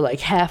 We're like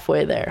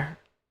halfway there.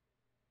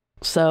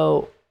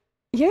 So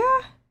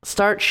yeah,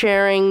 start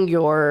sharing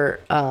your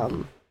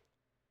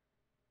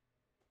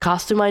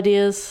costume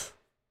ideas,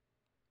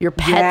 your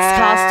pet's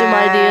costume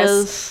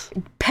ideas,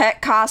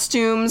 pet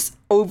costumes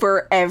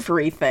over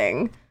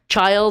everything.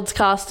 Child's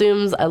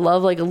costumes. I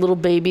love like a little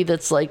baby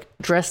that's like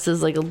dressed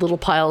as like a little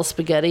pile of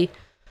spaghetti.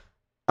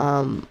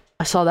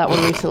 I saw that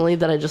one recently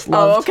that I just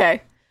loved. Oh,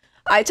 okay.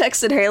 I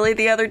texted Haley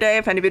the other day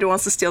if anybody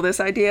wants to steal this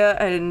idea,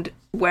 and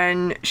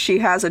when she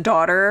has a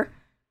daughter,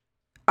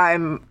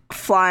 I'm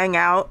flying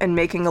out and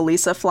making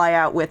Elisa fly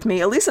out with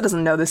me. Elisa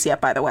doesn't know this yet,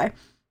 by the way.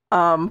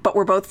 But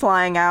we're both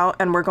flying out,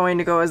 and we're going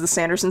to go as the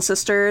Sanderson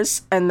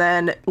sisters, and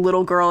then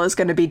little girl is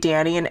going to be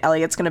Danny, and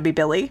Elliot's going to be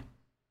Billy.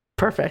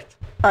 Perfect.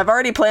 I've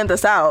already planned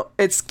this out.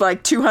 It's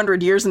like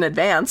 200 years in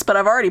advance, but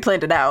I've already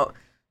planned it out.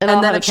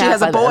 And then if she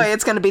has a boy,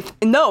 it's going to be...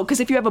 No, because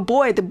if you have a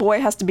boy, the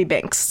boy has to be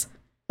Binks.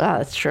 Ah,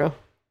 that's true.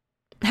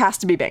 Has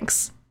to be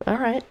Binks. All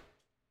right.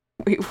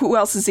 Who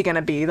else is he going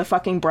to be? The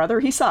fucking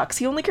brother? He sucks.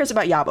 He only cares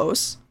about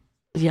Yavos.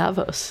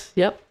 Yavos.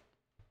 Yep.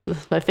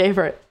 That's my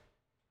favorite.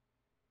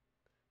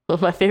 One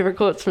of my favorite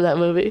quotes from that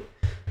movie.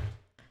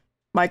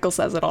 Michael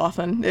says it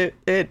often.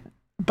 It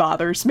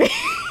bothers me.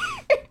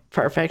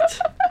 Perfect.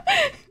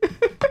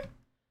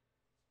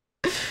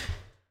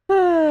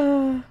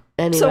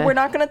 Anyway. So we're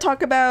not going to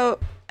talk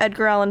about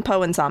Edgar Allan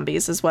Poe and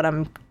zombies, is what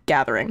I'm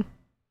gathering.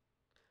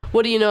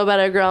 What do you know about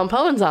Edgar Allan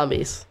Poe and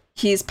zombies?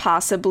 He's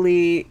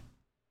possibly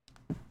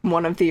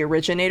one of the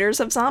originators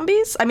of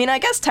zombies. I mean, I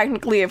guess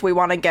technically if we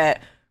want to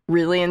get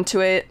really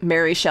into it,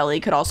 Mary Shelley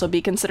could also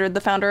be considered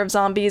the founder of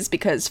zombies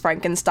because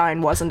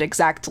Frankenstein wasn't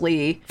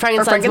exactly...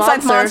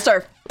 Frankenstein's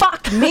monster.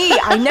 Fuck me!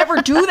 I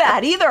never do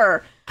that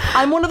either!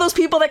 I'm one of those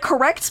people that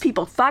corrects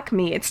people. Fuck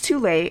me. It's too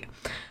late.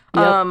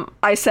 Yep.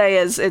 I say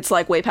as it's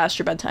like way past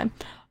your bedtime.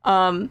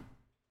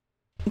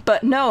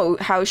 But no,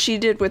 how she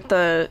did with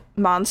the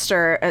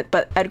monster,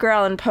 but Edgar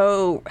Allan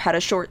Poe had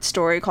a short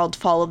story called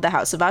Fall of the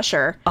House of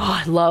Usher.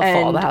 Oh, I love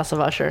Fall of the House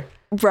of Usher.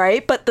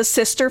 Right? But the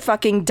sister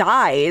fucking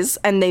dies,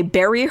 and they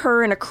bury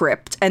her in a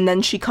crypt, and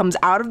then she comes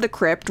out of the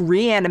crypt,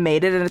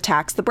 reanimated, and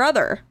attacks the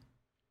brother.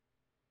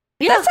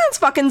 Yeah. That sounds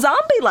fucking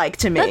zombie-like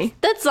to me.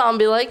 That's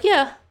zombie-like,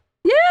 yeah.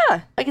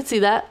 Yeah. I can see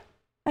that.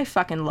 I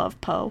fucking love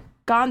Poe.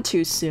 Gone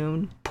too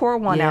soon. Pour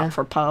one out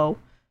for Poe.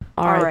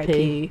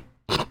 R.I.P.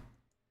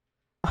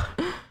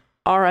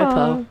 R.I.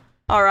 Poe.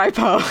 R.I.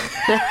 Poe.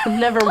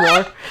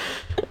 Nevermore.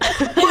 I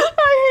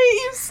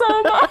hate you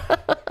so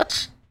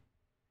much.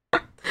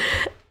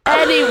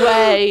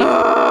 Anyway,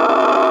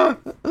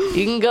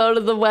 you can go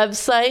to the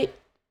website.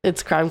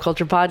 It's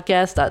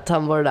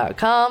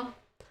crimeculturepodcast.tumblr.com.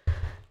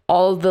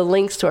 All of the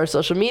links to our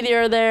social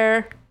media are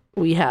there.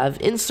 We have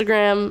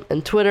Instagram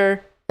and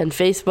Twitter and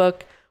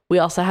Facebook. We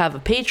also have a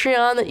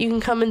Patreon that you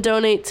can come and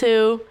donate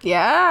to.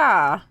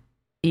 Yeah.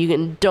 You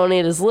can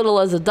donate as little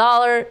as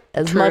 $1,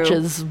 as much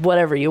as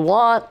whatever you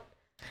want.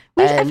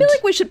 I feel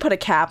like we should put a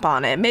cap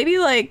on it. Maybe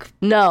like...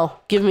 No,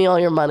 give me all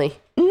your money.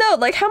 No,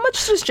 like how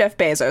much does Jeff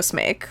Bezos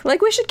make?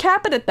 Like we should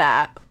cap it at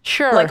that.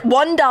 Sure. Like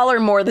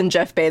 $1 more than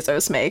Jeff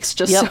Bezos makes,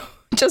 just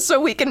so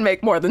we can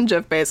make more than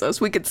Jeff Bezos.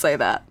 We could say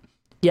that.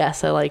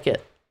 Yes, I like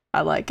it.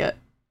 I like it.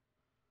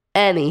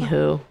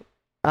 Anywho,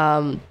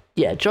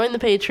 join the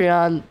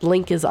Patreon.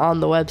 Link is on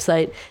the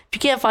website. If you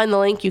can't find the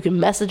link, you can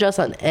message us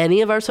on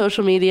any of our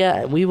social media,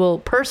 and we will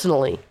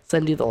personally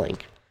send you the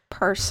link.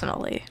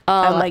 Personally.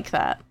 I like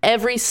that.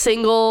 Every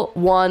single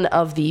one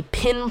of the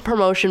pin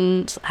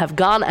promotions have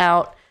gone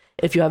out.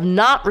 If you have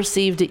not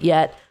received it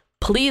yet,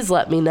 please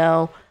let me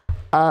know.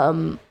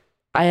 I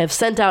have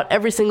sent out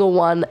every single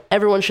one.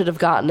 Everyone should have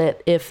gotten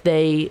it if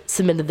they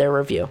submitted their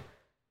review.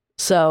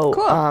 So,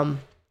 cool.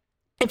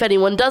 If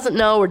anyone doesn't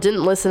know or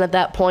didn't listen at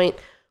that point,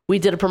 we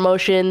did a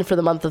promotion for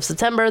the month of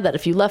September that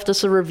if you left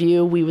us a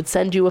review, we would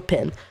send you a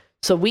pin.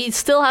 So we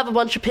still have a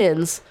bunch of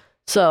pins.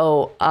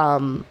 So, I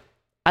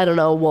don't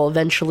know, we'll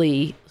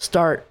eventually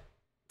start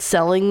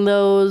selling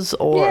those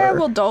or... Yeah,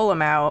 we'll dole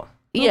them out.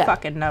 Who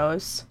fucking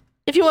knows?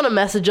 If you want to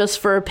message us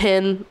for a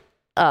pin,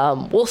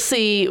 we'll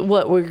see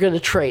what we're going to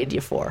trade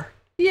you for.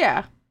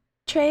 Yeah.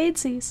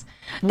 Tradesies.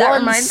 That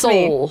one reminds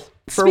soul me,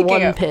 for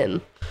one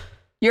pin.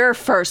 Your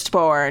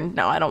firstborn.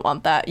 No, I don't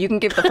want that. You can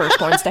give the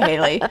firstborns to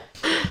Haley.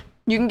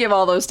 You can give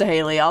all those to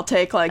Haley. I'll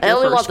take like your I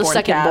only want the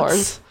firstborn secondborns.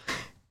 cats.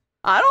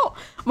 I don't.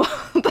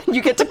 Well, then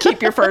you get to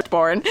keep your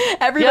firstborn.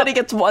 Everybody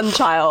gets one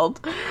child.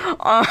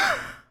 God,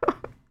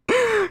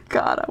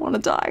 I want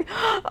to die.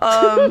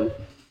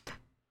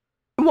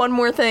 One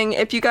more thing.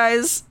 If you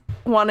guys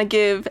want to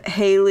give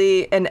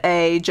Haley an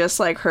A, just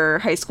like her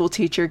high school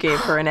teacher gave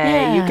her an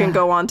A, you can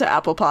go on to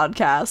Apple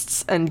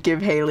Podcasts and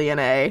give Haley an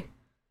A.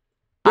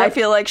 Yep. I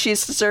feel like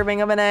she's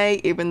deserving of an A,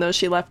 even though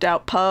she left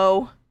out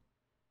Poe.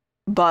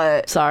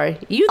 But sorry,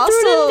 you threw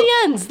it in the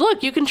ends.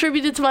 Look, you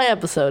contributed to my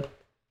episode.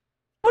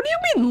 What do you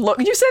mean? Look,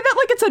 you say that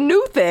like it's a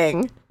new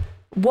thing.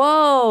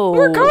 Whoa,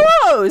 we're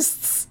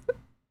co-hosts.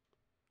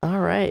 All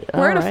right,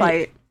 we're in a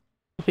fight.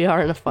 We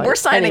are in a fight. We're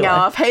signing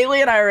off.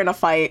 Haley and I are in a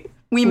fight.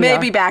 We may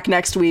be back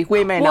next week.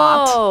 We may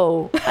not.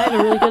 Whoa, I have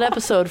a really good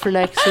episode for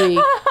next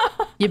week.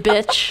 You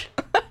bitch.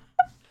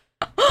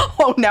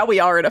 Oh, now we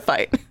are in a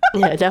fight.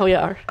 Yeah, now we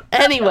are.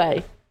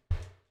 Anyway,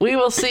 we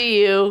will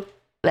see you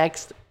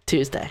next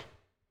Tuesday.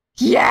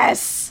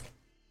 Yes!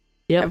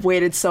 Yep. I've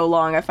waited so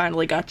long, I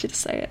finally got you to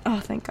say it. Oh,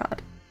 thank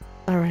God.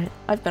 All right.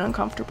 I've been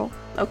uncomfortable.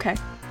 Okay.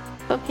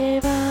 Okay,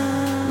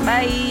 bye.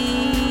 Bye.